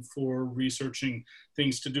team for researching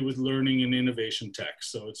things to do with learning and innovation tech.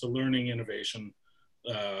 So it's a learning innovation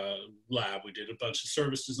lab. We did a bunch of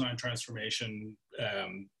service design transformation,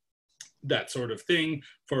 that sort of thing,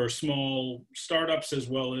 for small startups as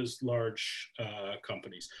well as large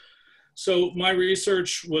companies. So my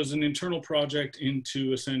research was an internal project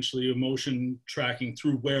into essentially emotion tracking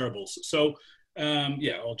through wearables. So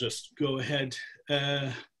I'll just go ahead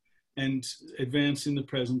and advance in the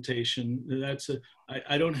presentation.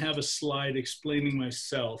 I don't have a slide explaining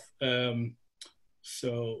myself.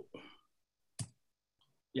 So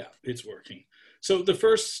yeah, it's working. So the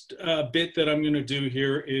first bit that I'm going to do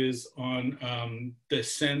here is on the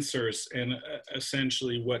sensors, and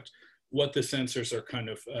essentially what the sensors are kind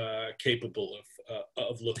of capable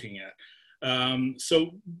of looking at.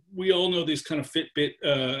 So we all know these kind of Fitbit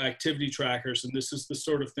activity trackers, and this is the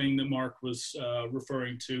sort of thing that Mark was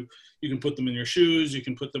referring to. You can put them in your shoes, you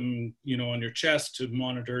can put them, on your chest to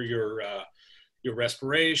monitor your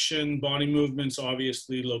respiration, body movements,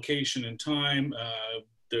 obviously location and time.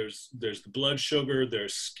 There's the blood sugar,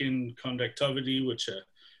 there's skin conductivity, which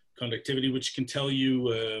can tell you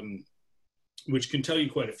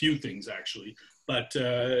quite a few things actually, but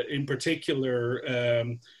in particular,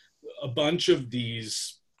 a bunch of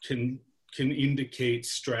these can indicate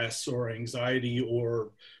stress or anxiety,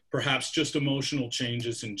 or perhaps just emotional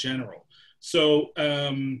changes in general. So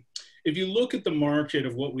if you look at the market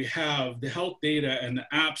of what we have, the health data and the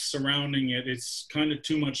apps surrounding it, it's kind of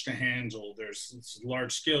too much to handle. It's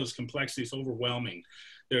large scale, it's complexity, it's overwhelming.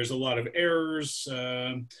 There's a lot of errors,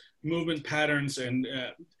 movement patterns, and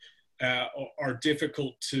are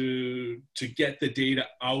difficult to get the data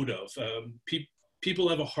out of. People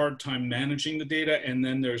have a hard time managing the data, and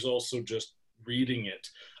then there's also just reading it.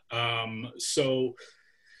 So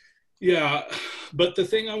yeah, but the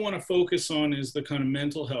thing I want to focus on is the kind of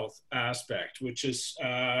mental health aspect, which is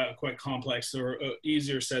quite complex, or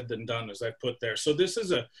easier said than done, as I put there. So this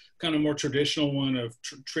is a kind of more traditional one of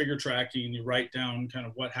trigger tracking. You write down kind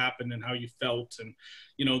of what happened and how you felt. And,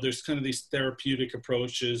 you know, there's kind of these therapeutic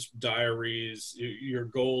approaches, diaries. Your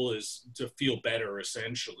goal is to feel better,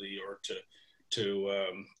 essentially, or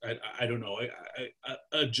I don't know,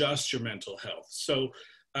 adjust your mental health. So,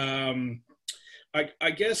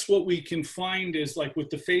 I guess what we can find is, like with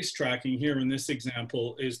the face tracking here in this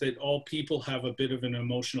example, is that all people have a bit of an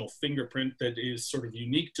emotional fingerprint that is sort of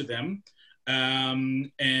unique to them.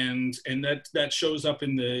 And that shows up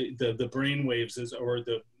in the brain waves, or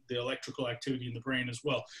the electrical activity in the brain as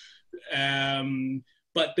well.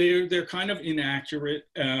 But they're kind of inaccurate,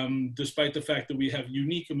 despite the fact that we have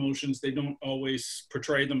unique emotions. They don't always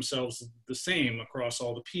portray themselves the same across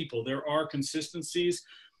all the people. There are consistencies,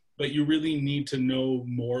 but you really need to know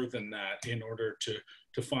more than that in order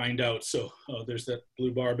to find out. So there's that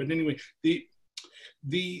blue bar. But anyway, the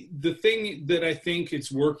thing that I think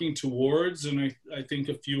it's working towards, and I think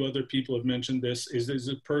a few other people have mentioned this, is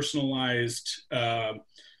a personalized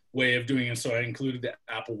way of doing it. So I included the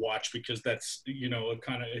Apple Watch because that's, you know, a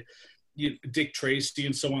kind of Dick Tracy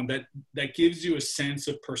and so on, that gives you a sense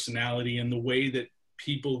of personality and the way that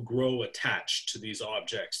people grow attached to these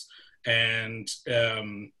objects. And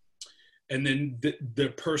then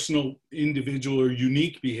the personal, individual, or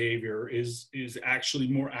unique behavior is actually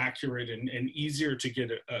more accurate and easier to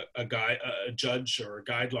get a judge or a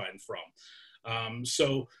guideline from.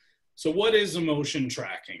 So what is emotion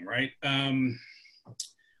tracking, right?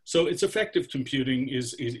 So it's effective computing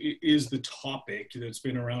is the topic that's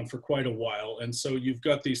been around for quite a while. And so you've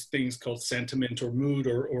got these things called sentiment or mood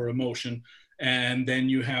or emotion. And then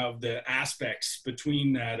you have the aspects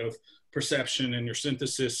between that of perception and your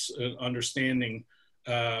synthesis, understanding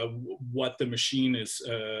what the machine is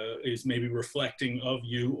maybe reflecting of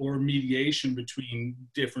you, or mediation between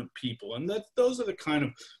different people. And those are the kind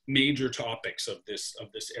of major topics of this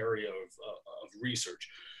area of research.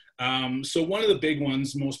 So one of the big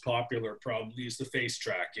ones, most popular probably, is the face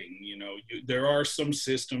tracking. You know, there are some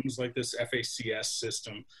systems like this FACS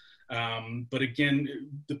system, but again,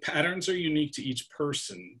 the patterns are unique to each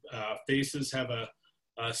person. Faces have a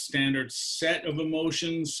standard set of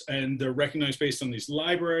emotions, and they're recognized based on these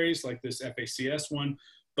libraries like this FACS one.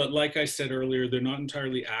 But like I said earlier, they're not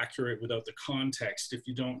entirely accurate without the context. If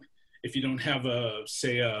you don't have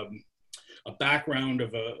a background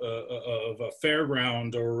of a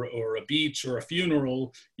fairground or a beach or a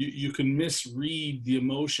funeral, you can misread the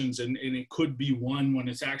emotions, and it could be one when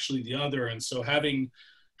it's actually the other. And so having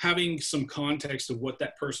some context of what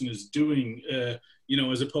that person is doing, you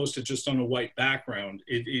know, as opposed to just on a white background,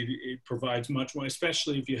 it provides much more,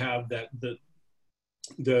 especially if you have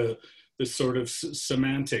the sort of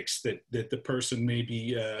semantics that the person may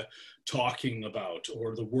be talking about,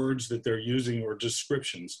 or the words that they're using, or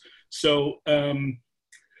descriptions. So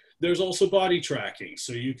there's also body tracking.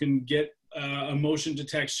 So you can get emotion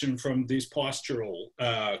detection from these postural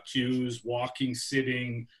cues, walking,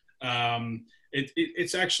 sitting.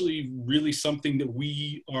 It's actually really something that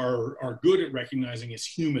we are good at recognizing as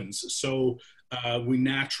humans. So we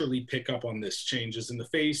naturally pick up on this, changes in the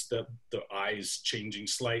face, the eyes changing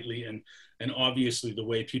slightly, and obviously the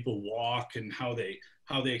way people walk and how they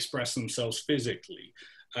express themselves physically.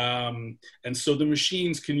 And so the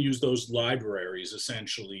machines can use those libraries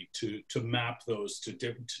essentially to map those to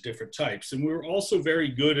different types. And we're also very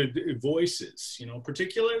good at voices, you know,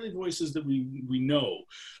 particularly voices that we know,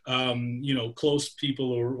 you know, close people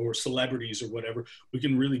or celebrities or whatever. We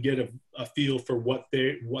can really get a feel for what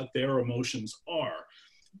their emotions are.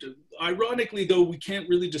 Ironically, though, we can't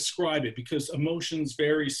really describe it because emotions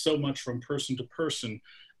vary so much from person to person.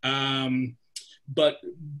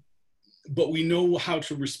 But we know how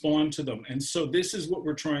to respond to them. And so this is what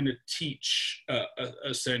we're trying to teach,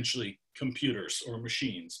 essentially, computers or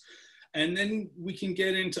machines. And then we can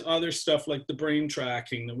get into other stuff like the brain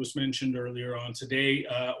tracking that was mentioned earlier on today,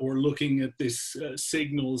 or looking at this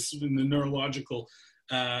signals in the neurological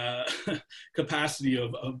capacity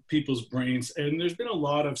of people's brains. And there's been a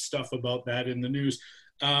lot of stuff about that in the news.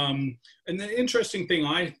 And the interesting thing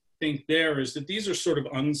I think there is that these are sort of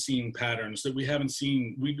unseen patterns that we haven't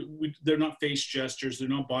seen. They're not face gestures, they're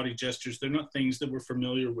not body gestures, they're not things that we're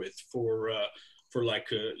familiar with for like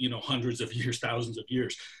you know, hundreds of years, thousands of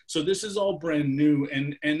years. So this is all brand new,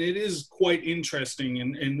 and it is quite interesting.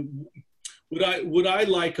 And what I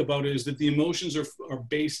like about it is that the emotions are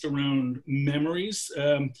based around memories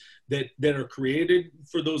that are created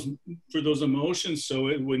for those emotions. So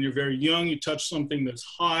when you're very young, you touch something that's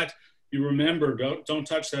hot, you remember, don't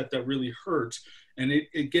touch that really hurts, and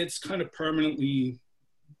it gets kind of permanently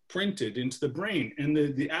printed into the brain. And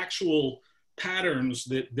the actual patterns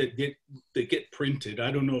that get printed,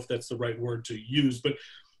 I don't know if that's the right word to use, but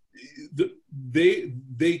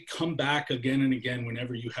they come back again and again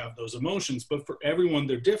whenever you have those emotions. But for everyone,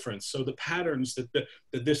 they're different. So the patterns that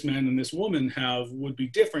this man and this woman have would be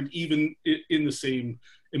different, even in the same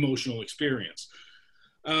emotional experience.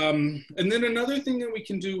 And then another thing that we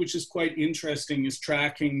can do, which is quite interesting, is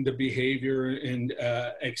tracking the behavior and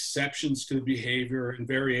exceptions to the behavior and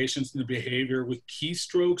variations in the behavior with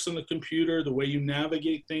keystrokes on the computer, the way you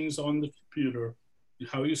navigate things on the computer,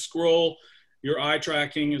 how you scroll. Your eye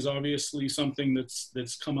tracking is obviously something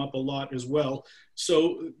that's come up a lot as well.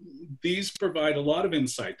 So these provide a lot of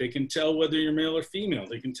insight. They can tell whether you're male or female.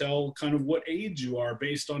 They can tell kind of what age you are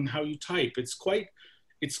based on how you type. It's quite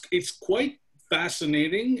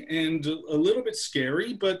fascinating and a little bit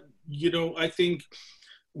scary, but you know, I think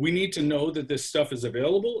we need to know that this stuff is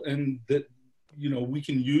available and that, you know, we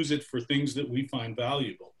can use it for things that we find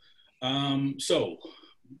valuable. So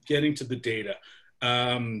getting to the data.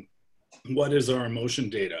 What is our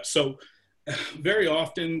emotion data? So very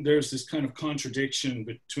often there's this kind of contradiction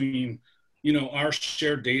between, you know, our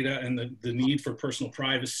shared data and the need for personal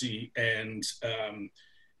privacy. And,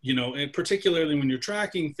 you know, and particularly when you're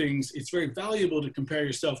tracking things, it's very valuable to compare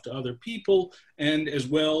yourself to other people, and as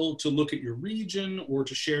well to look at your region or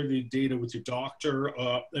to share the data with your doctor.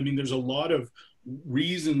 I mean, there's a lot of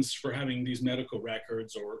reasons for having these medical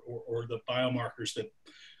records or the biomarkers that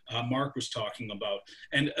Mark was talking about.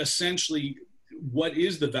 And essentially, what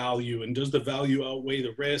is the value, and does the value outweigh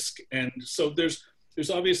the risk? And so there's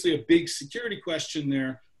obviously a big security question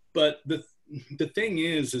there, but the thing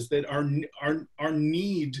is that our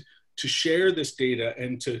need to share this data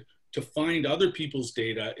and to find other people's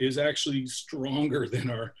data is actually stronger than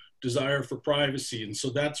our desire for privacy. And so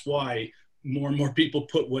that's why more and more people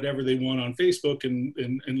put whatever they want on Facebook and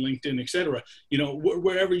LinkedIn, et cetera, you know,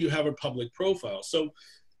 wherever you have a public profile. So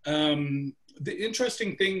the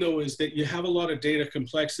interesting thing, though, is that you have a lot of data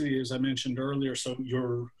complexity, as I mentioned earlier. So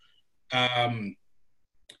your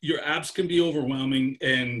apps can be overwhelming,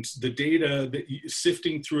 and the data that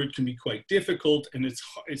sifting through it can be quite difficult, and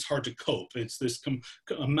it's hard to cope. It's this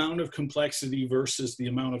amount of complexity versus the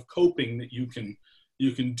amount of coping that you can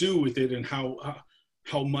do with it, and how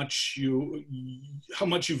much you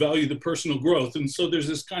value the personal growth. And so there's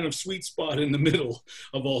this kind of sweet spot in the middle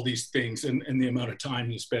of all these things, and the amount of time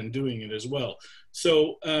you spend doing it as well.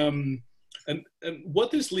 So and what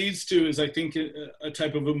this leads to is, I think, a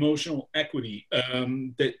type of emotional equity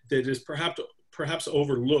that is perhaps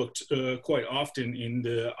overlooked quite often in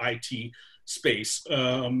the IT space.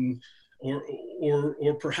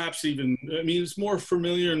 Or perhaps even, I mean, it's more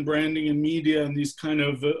familiar in branding and media and these kind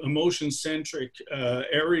of emotion-centric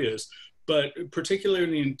areas, but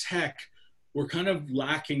particularly in tech, we're kind of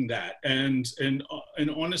lacking that. And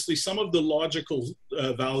honestly, some of the logical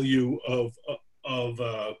value of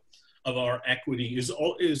our equity is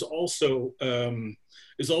also kind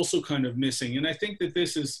of missing. And I think that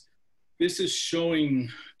this is showing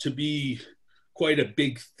to be quite a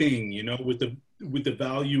big thing, you know, with the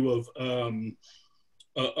value of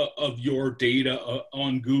your data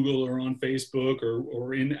on Google or on Facebook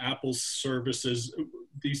or in Apple's services.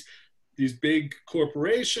 These big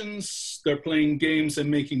corporations, they're playing games and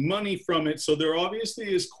making money from it. So there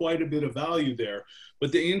obviously is quite a bit of value there.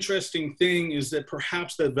 But the interesting thing is that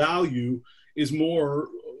perhaps the value is more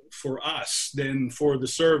for us than for the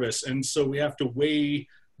service. And so we have to weigh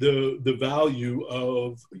the value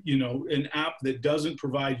of, you know, an app that doesn't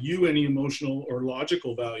provide you any emotional or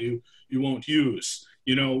logical value, you won't use,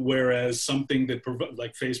 you know, whereas something that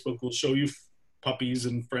like Facebook will show you puppies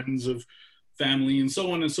and friends of family and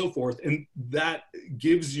so on and so forth. And that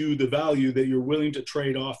gives you the value that you're willing to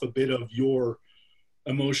trade off a bit of your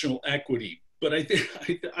emotional equity. But I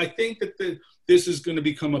think that this is going to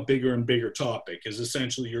become a bigger and bigger topic, is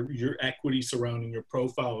essentially your equity surrounding your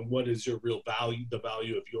profile and what is your real value, the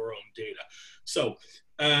value of your own data. So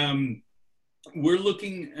we're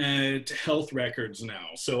looking at health records now.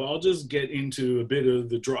 So I'll just get into a bit of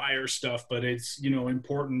the drier stuff, but it's, you know,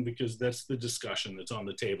 important because that's the discussion that's on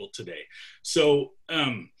the table today. So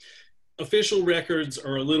official records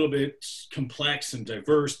are a little bit complex and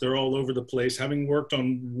diverse. They're all over the place. Having worked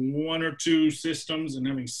on one or two systems and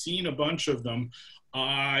having seen a bunch of them,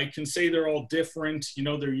 I can say they're all different. You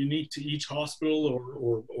know, they're unique to each hospital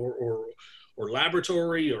or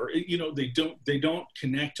laboratory, or, you know, they don't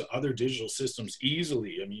connect to other digital systems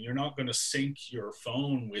easily. I mean, you're not going to sync your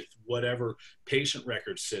phone with whatever patient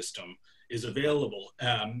record system is available.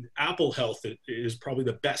 Apple Health is probably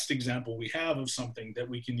the best example we have of something that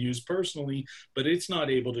we can use personally, but it's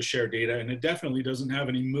not able to share data, and it definitely doesn't have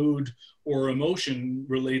any mood or emotion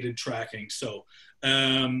related tracking. So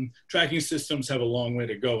tracking systems have a long way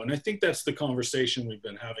to go. And I think that's the conversation we've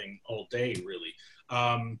been having all day, really.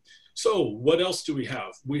 So what else do we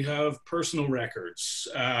have? We have personal records,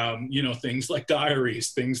 you know, things like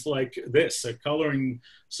diaries, things like this, a coloring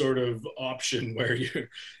sort of option where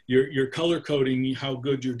you're color coding how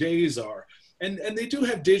good your days are. And they do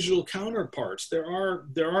have digital counterparts. There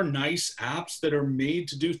are nice apps that are made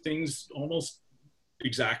to do things almost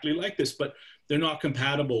exactly like this, but they're not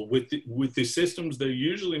compatible with the systems. They're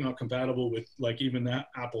usually not compatible with, like, even that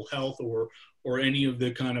Apple Health or any of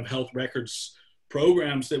the kind of health records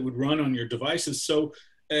programs that would run on your devices. So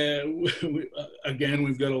again,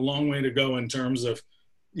 we've got a long way to go in terms of,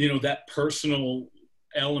 you know, that personal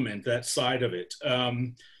element, that side of it.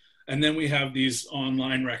 And then we have these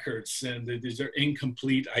online records, and these are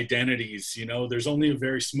incomplete identities. You know, there's only a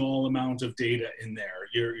very small amount of data in there,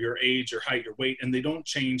 your age, your height, your weight, and they don't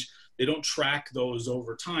change. They don't track those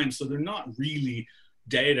over time. So they're not really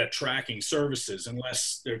data tracking services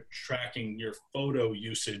unless they're tracking your photo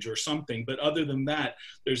usage or something. But other than that,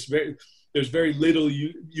 there's very little.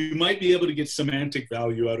 You might be able to get semantic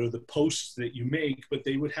value out of the posts that you make, but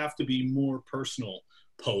they would have to be more personal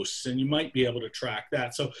posts, and you might be able to track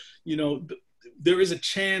that. So, you know, there is a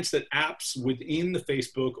chance that apps within the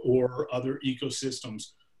Facebook or other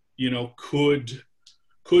ecosystems, you know, could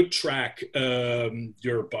track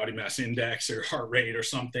your body mass index or heart rate or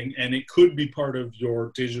something, and it could be part of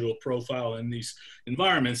your digital profile in these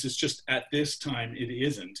environments. It's just at this time it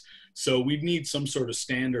isn't. So we need some sort of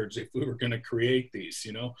standards if we were going to create these,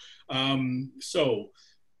 you know. So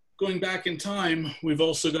going back in time, we've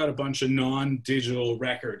also got a bunch of non-digital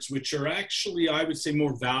records, which are actually, I would say,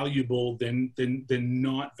 more valuable than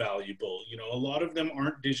not valuable. You know, a lot of them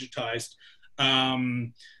aren't digitized,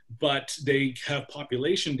 but they have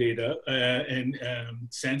population data and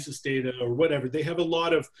census data or whatever. They have a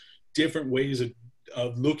lot of different ways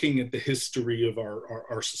of looking at the history of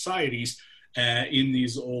our societies in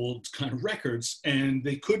these old kind of records, and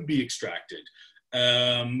they could be extracted.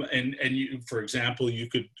 And you, for example, you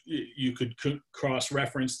could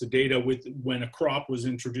cross-reference the data with when a crop was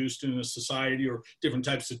introduced in a society, or different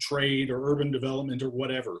types of trade or urban development or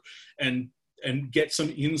whatever, and get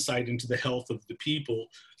some insight into the health of the people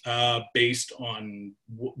based on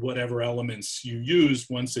whatever elements you used.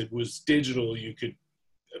 Once it was digital, you could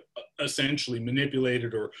essentially manipulate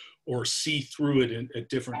it or see through it at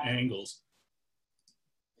different angles.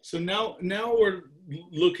 So now we're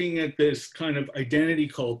looking at this kind of identity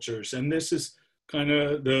cultures, and this is kind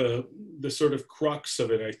of the sort of crux of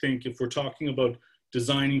it. I think if we're talking about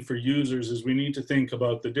designing for users, is we need to think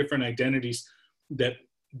about the different identities that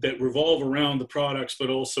revolve around the products, but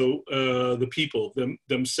also the people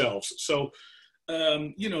themselves. So,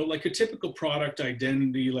 you know, like a typical product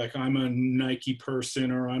identity, like I'm a Nike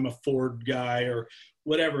person or I'm a Ford guy or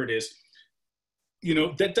whatever it is, you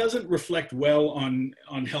know, that doesn't reflect well on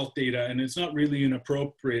health data, and it's not really an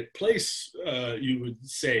appropriate place, you would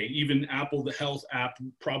say. Even Apple, the health app,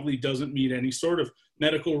 probably doesn't meet any sort of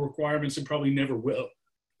medical requirements and probably never will.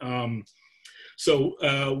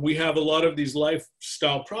 So we have a lot of these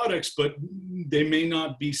lifestyle products, but they may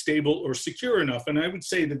not be stable or secure enough. And I would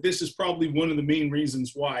say that this is probably one of the main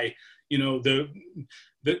reasons why, you know,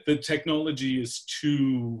 the technology is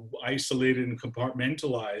too isolated and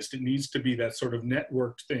compartmentalized. It needs to be that sort of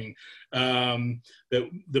networked thing that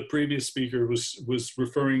the previous speaker was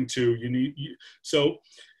referring to. So,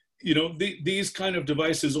 you know, these kind of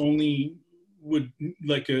devices only would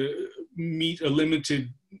meet a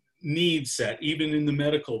limited need set, even in the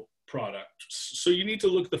medical product. So you need to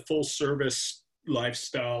look at the full service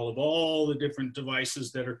lifestyle of all the different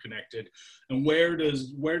devices that are connected, and where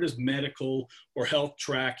does medical or health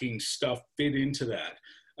tracking stuff fit into that?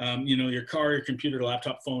 You know, your car, your computer,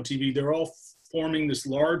 laptop, phone, TV, they're all forming this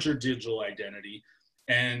larger digital identity,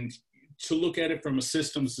 and to look at it from a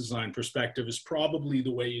systems design perspective is probably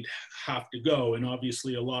the way you'd have to go. And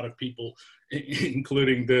obviously a lot of people,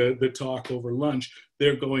 including the talk over lunch,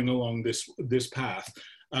 they're going along this path.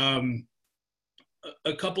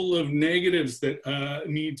 A couple of negatives that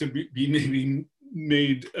need to be maybe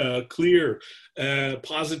made clear.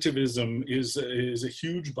 Positivism is a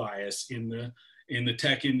huge bias in the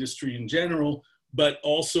tech industry in general, but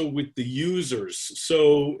also with the users.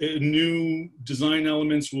 So new design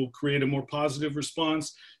elements will create a more positive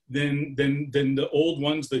response than the old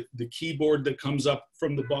ones. The keyboard that comes up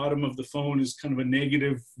from the bottom of the phone is kind of a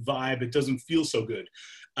negative vibe. It doesn't feel so good.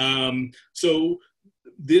 So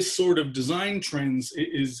this sort of design trends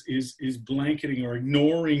is blanketing or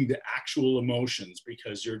ignoring the actual emotions,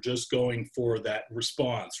 because you're just going for that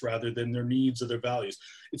response rather than their needs or their values.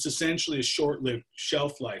 It's essentially a short-lived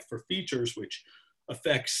shelf life for features, which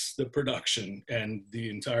affects the production and the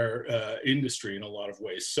entire industry in a lot of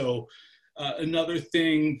ways. So another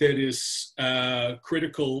thing that is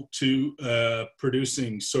critical to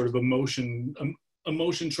producing sort of emotion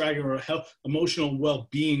tracking or emotional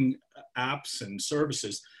well-being apps and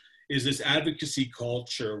services is this advocacy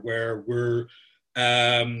culture where where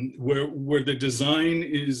the design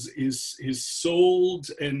is sold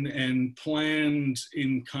and planned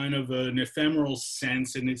in kind of an ephemeral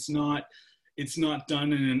sense, and it's not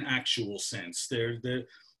done in an actual sense.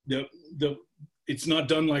 It's not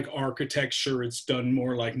done like architecture, it's done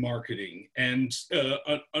more like marketing. And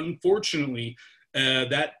unfortunately,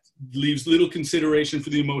 that leaves little consideration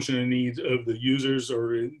for the emotion and needs of the users,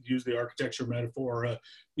 or use the architecture metaphor,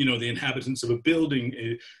 the inhabitants of a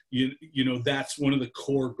building. That's one of the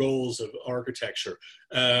core goals of architecture.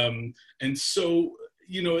 And so,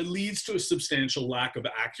 it leads to a substantial lack of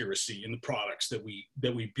accuracy in the products that we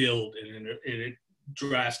build, and it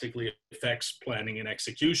drastically affects planning and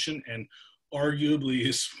execution, and arguably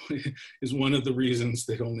is one of the reasons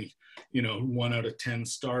that only 1 out of 10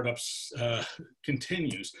 startups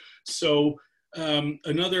continues. So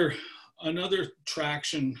another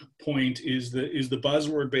traction point is the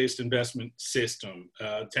buzzword-based investment system,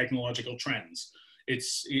 technological trends. It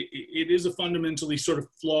is a fundamentally sort of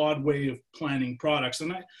flawed way of planning products,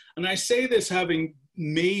 and I say this having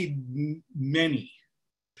made many.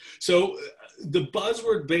 So the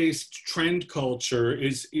buzzword-based trend culture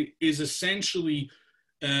is essentially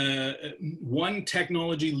one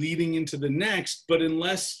technology leading into the next, but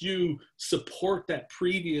unless you support that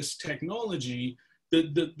previous technology,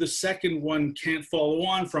 the second one can't follow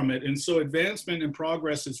on from it. And so advancement and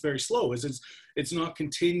progress is very slow. It's not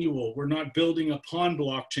continual. We're not building upon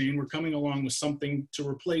blockchain. We're coming along with something to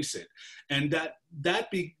replace it. And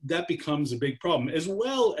that becomes a big problem, as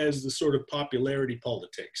well as the sort of popularity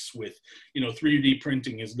politics with, 3D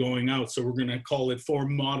printing is going out, so we're going to call it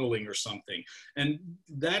form modeling or something. And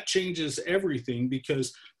that changes everything,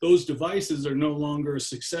 because those devices are no longer as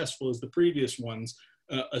successful as the previous ones,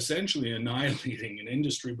 essentially annihilating an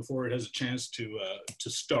industry before it has a chance to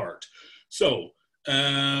start. So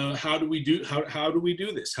how do we do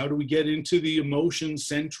this? How do we get into the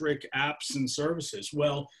emotion-centric apps and services?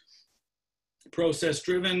 Well,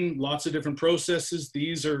 process-driven, lots of different processes.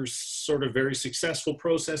 These are sort of very successful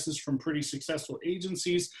processes from pretty successful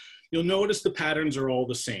agencies. You'll notice the patterns are all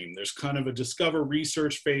the same. There's kind of a discover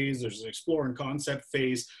research phase, there's an explore and concept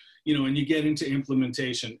phase, and you get into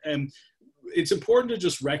implementation. And it's important to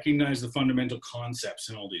just recognize the fundamental concepts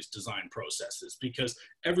in all these design processes, because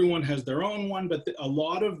everyone has their own one, but a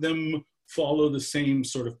lot of them follow the same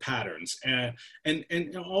sort of patterns. And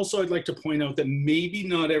also I'd like to point out that maybe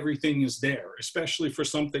not everything is there, especially for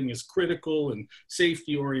something as critical and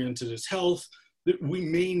safety oriented as health, that we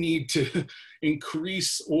may need to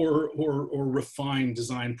increase or refine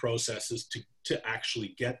design processes to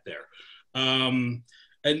actually get there.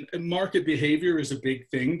 And market behavior is a big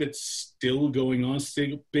thing that's still going on,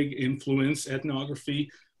 still big influence.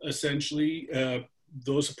 Ethnography, essentially,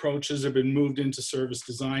 those approaches have been moved into service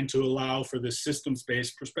design to allow for the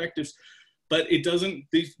systems-based perspectives. But it doesn't,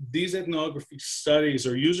 these ethnography studies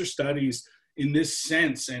or user studies, in this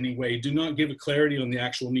sense anyway, do not give a clarity on the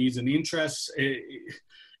actual needs and interests.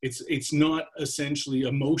 It's not essentially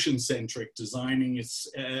emotion-centric designing.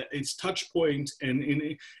 It's touch point, and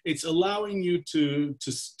it's allowing you to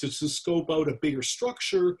scope out a bigger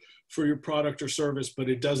structure for your product or service, but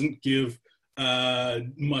it doesn't give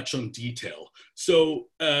much on detail. So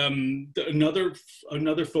another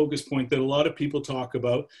focus point that a lot of people talk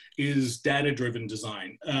about is data-driven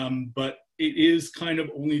design, but it is kind of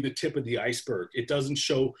only the tip of the iceberg. It doesn't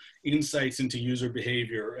show insights into user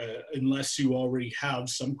behavior unless you already have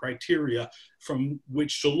some criteria from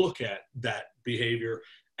which to look at that behavior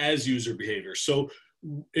as user behavior. So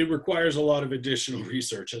it requires a lot of additional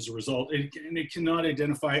research as a result. And it cannot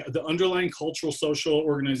identify the underlying cultural, social,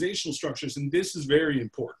 organizational structures. And this is very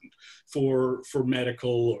important for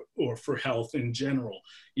medical or for health in general.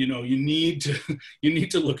 You know, you need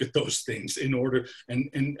to look at those things in order,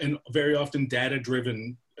 and very often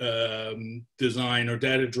data-driven design or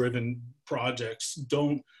data-driven projects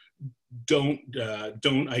don't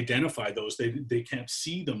identify those. They can't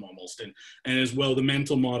see them almost, and as well, the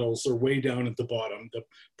mental models are way down at the bottom. The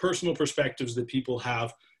personal perspectives that people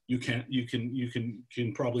have, you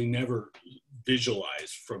can probably never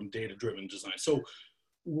visualize from data-driven design. So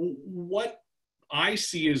what I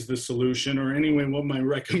see as the solution, or anyway what my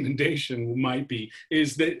recommendation might be,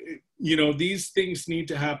 is that, you know, these things need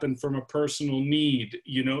to happen from a personal need.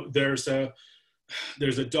 You know, there's a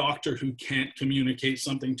doctor who can't communicate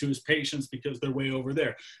something to his patients because they're way over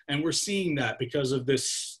there. And we're seeing that because of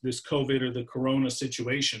this COVID or the Corona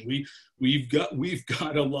situation. We've got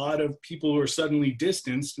a lot of people who are suddenly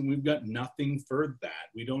distanced, and we've got nothing for that.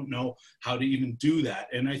 We don't know how to even do that.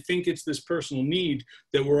 And I think it's this personal need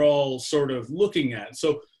that we're all sort of looking at.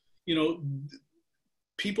 So, you know,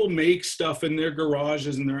 people make stuff in their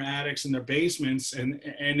garages and their attics and their basements and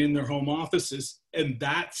in their home offices, and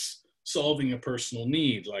that's solving a personal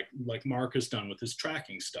need, like Mark has done with his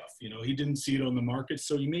tracking stuff. You know, he didn't see it on the market,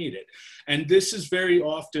 so he made it. And this is very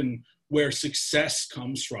often where success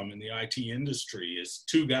comes from in the IT industry, is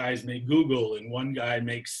two guys make Google and one guy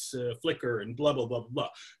makes Flickr and blah, blah, blah, blah.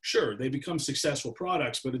 Sure, they become successful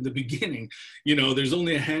products, but in the beginning, you know, there's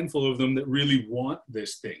only a handful of them that really want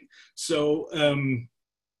this thing. So,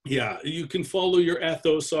 yeah, you can follow your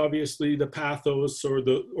ethos, obviously, the pathos or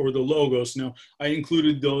the logos. Now, I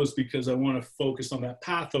included those because I want to focus on that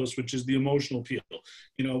pathos, which is the emotional appeal.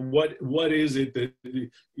 You know, what is it that,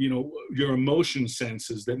 you know, your emotion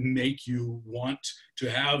senses that make you want to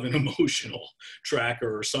have an emotional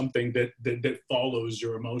tracker or something that follows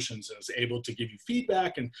your emotions and is able to give you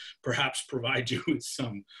feedback and perhaps provide you with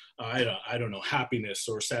some, I don't know, happiness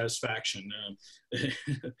or satisfaction.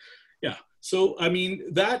 Yeah. So, I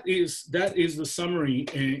mean, that is the summary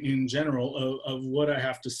in general of what I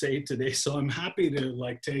have to say today. So I'm happy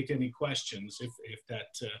to take any questions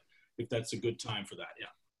if that's a good time for that. Yeah.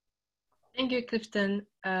 Thank you, Clifton.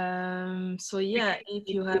 So yeah, if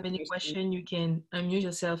you have any question, you can unmute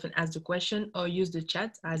yourself and ask the question, or use the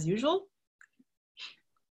chat as usual.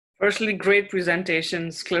 Firstly, great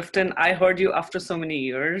presentations, Clifton. I heard you after so many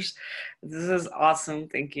years. This is awesome.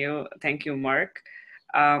 Thank you. Thank you, Mark.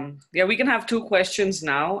 Yeah, we can have 2 questions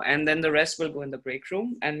now, and then the rest will go in the break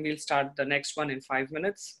room, and we'll start the next one in 5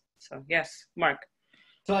 minutes. So yes, Mark.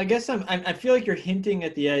 So I guess I feel like you're hinting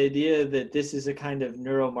at the idea that this is a kind of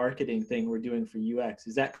neuromarketing thing we're doing for UX.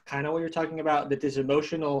 Is that kind of what you're talking about? That this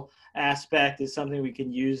emotional aspect is something we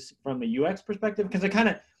can use from a UX perspective? Because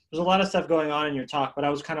there's a lot of stuff going on in your talk, but I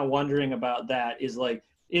was kind of wondering about that. Is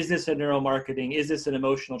this a neuromarketing? Is this an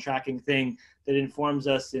emotional tracking thing that informs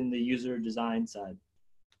us in the user design side?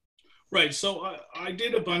 Right. So I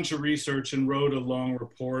did a bunch of research and wrote a long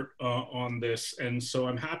report on this. And so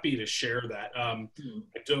I'm happy to share that. I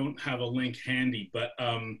don't have a link handy, but,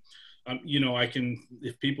 you know, I can,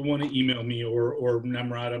 if people want to email me or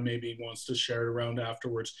Namrata maybe wants to share it around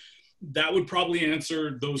afterwards, that would probably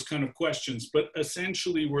answer those kind of questions. But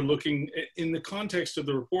essentially, we're looking in the context of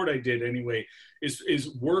the report I did anyway, is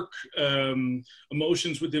work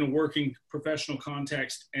emotions within a working professional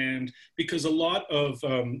context. And because a lot of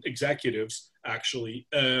executives actually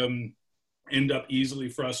end up easily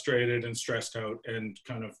frustrated and stressed out and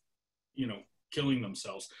kind of, you know, killing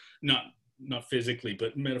themselves, not physically,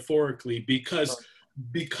 but metaphorically, because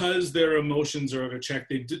their emotions are out of check.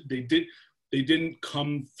 They didn't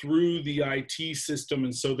come through the IT system,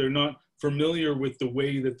 and so they're not familiar with the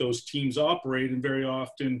way that those teams operate, and very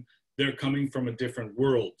often they're coming from a different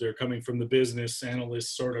world. They're coming from the business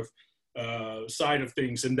analyst sort of side of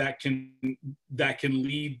things, and that can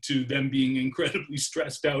lead to them being incredibly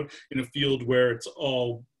stressed out in a field where it's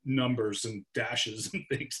all numbers and dashes and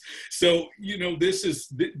things. So, you know, this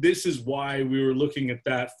is why we were looking at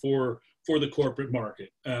that for the corporate market,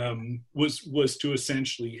 was to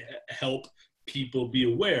essentially help people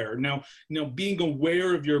be aware. Now, being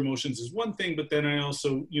aware of your emotions is one thing, but then I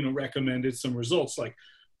also, you know, recommended some results like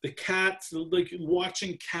the cats, like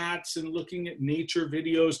watching cats and looking at nature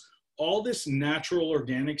videos. All this natural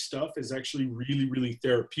organic stuff is actually really, really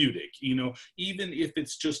therapeutic. You know, even if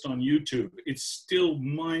it's just on YouTube, it's still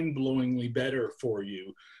mind-blowingly better for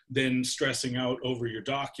you than stressing out over your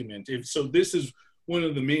document. So this is one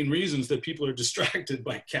of the main reasons that people are distracted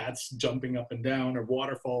by cats jumping up and down or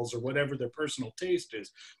waterfalls or whatever their personal taste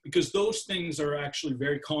is, because those things are actually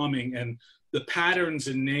very calming and the patterns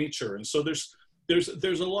in nature. And so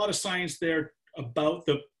there's a lot of science there about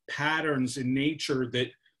the patterns in nature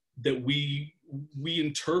that we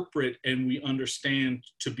interpret and we understand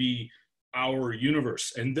to be our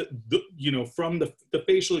universe. And you know, from the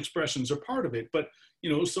facial expressions are part of it, but you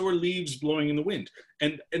know, so are leaves blowing in the wind.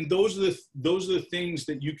 And those are the things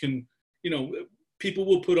that you can, you know, people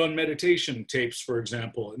will put on meditation tapes, for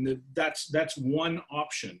example, and that's one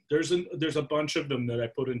option. There's a bunch of them that I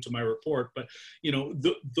put into my report, but you know,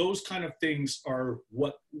 those kind of things are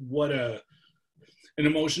what an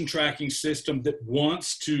emotion tracking system that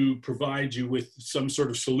wants to provide you with some sort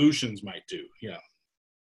of solutions might do. Yeah.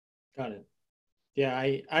 Got it. Yeah,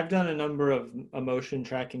 I've done a number of emotion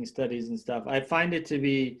tracking studies and stuff. I find it to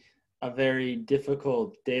be a very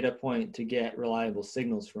difficult data point to get reliable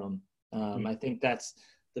signals from. I think that's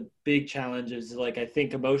the big challenge is, like, I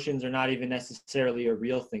think emotions are not even necessarily a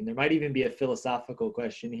real thing. There might even be a philosophical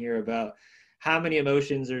question here about how many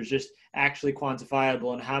emotions are just actually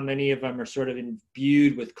quantifiable and how many of them are sort of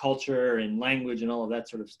imbued with culture and language and all of that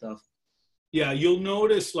sort of stuff. Yeah, you'll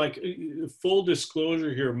notice, like, full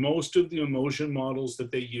disclosure here, most of the emotion models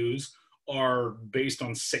that they use are based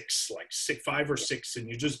on 5 or 6, and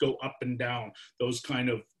you just go up and down those kind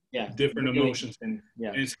of different emotions. And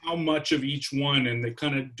it's how much of each one, and they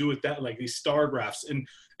kind of do it that, like these star graphs. And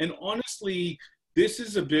honestly, this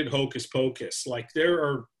is a bit hocus pocus. Like, there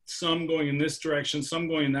are some going in this direction, some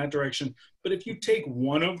going in that direction. But if you take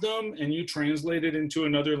one of them and you translate it into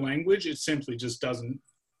another language, it simply just doesn't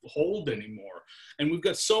hold anymore. And we've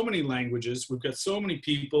got so many languages, we've got so many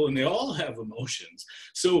people, and they all have emotions.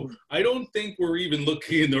 So I don't think we're even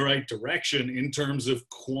looking in the right direction in terms of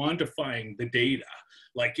quantifying the data.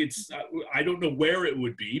 Like, it's, I don't know where it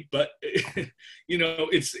would be, but you know,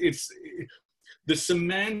 it's the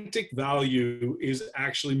semantic value is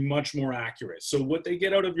actually much more accurate. So what they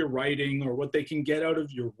get out of your writing, or what they can get out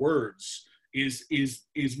of your words,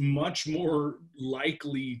 is much more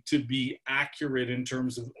likely to be accurate in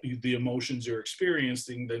terms of the emotions you're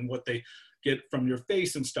experiencing than what they get from your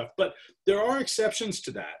face and stuff. But there are exceptions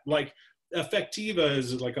to that. Like, Affectiva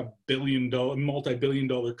is like a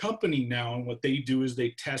multi-billion-dollar company now, and what they do is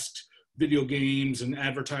they test video games and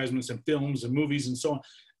advertisements and films and movies and so on.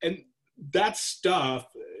 And that stuff,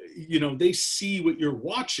 you know, they see what you're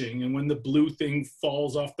watching, and when the blue thing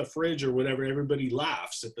falls off the fridge or whatever, everybody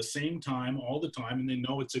laughs at the same time all the time, and they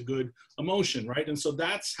know it's a good emotion, right? And so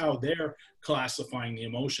that's how they're classifying the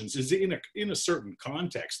emotions, is in a certain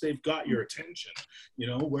context. They've got your attention, you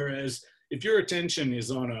know, whereas if your attention is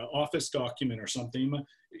on an office document or something,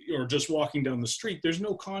 or just walking down the street, there's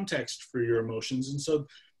no context for your emotions. And so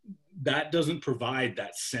that doesn't provide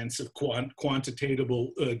that sense of quantitative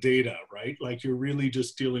data, right? Like, you're really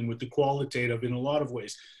just dealing with the qualitative in a lot of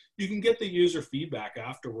ways. You can get the user feedback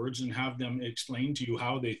afterwards and have them explain to you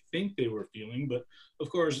how they think they were feeling. But of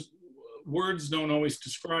course, words don't always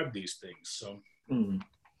describe these things. So.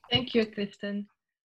 Thank you, Clifton.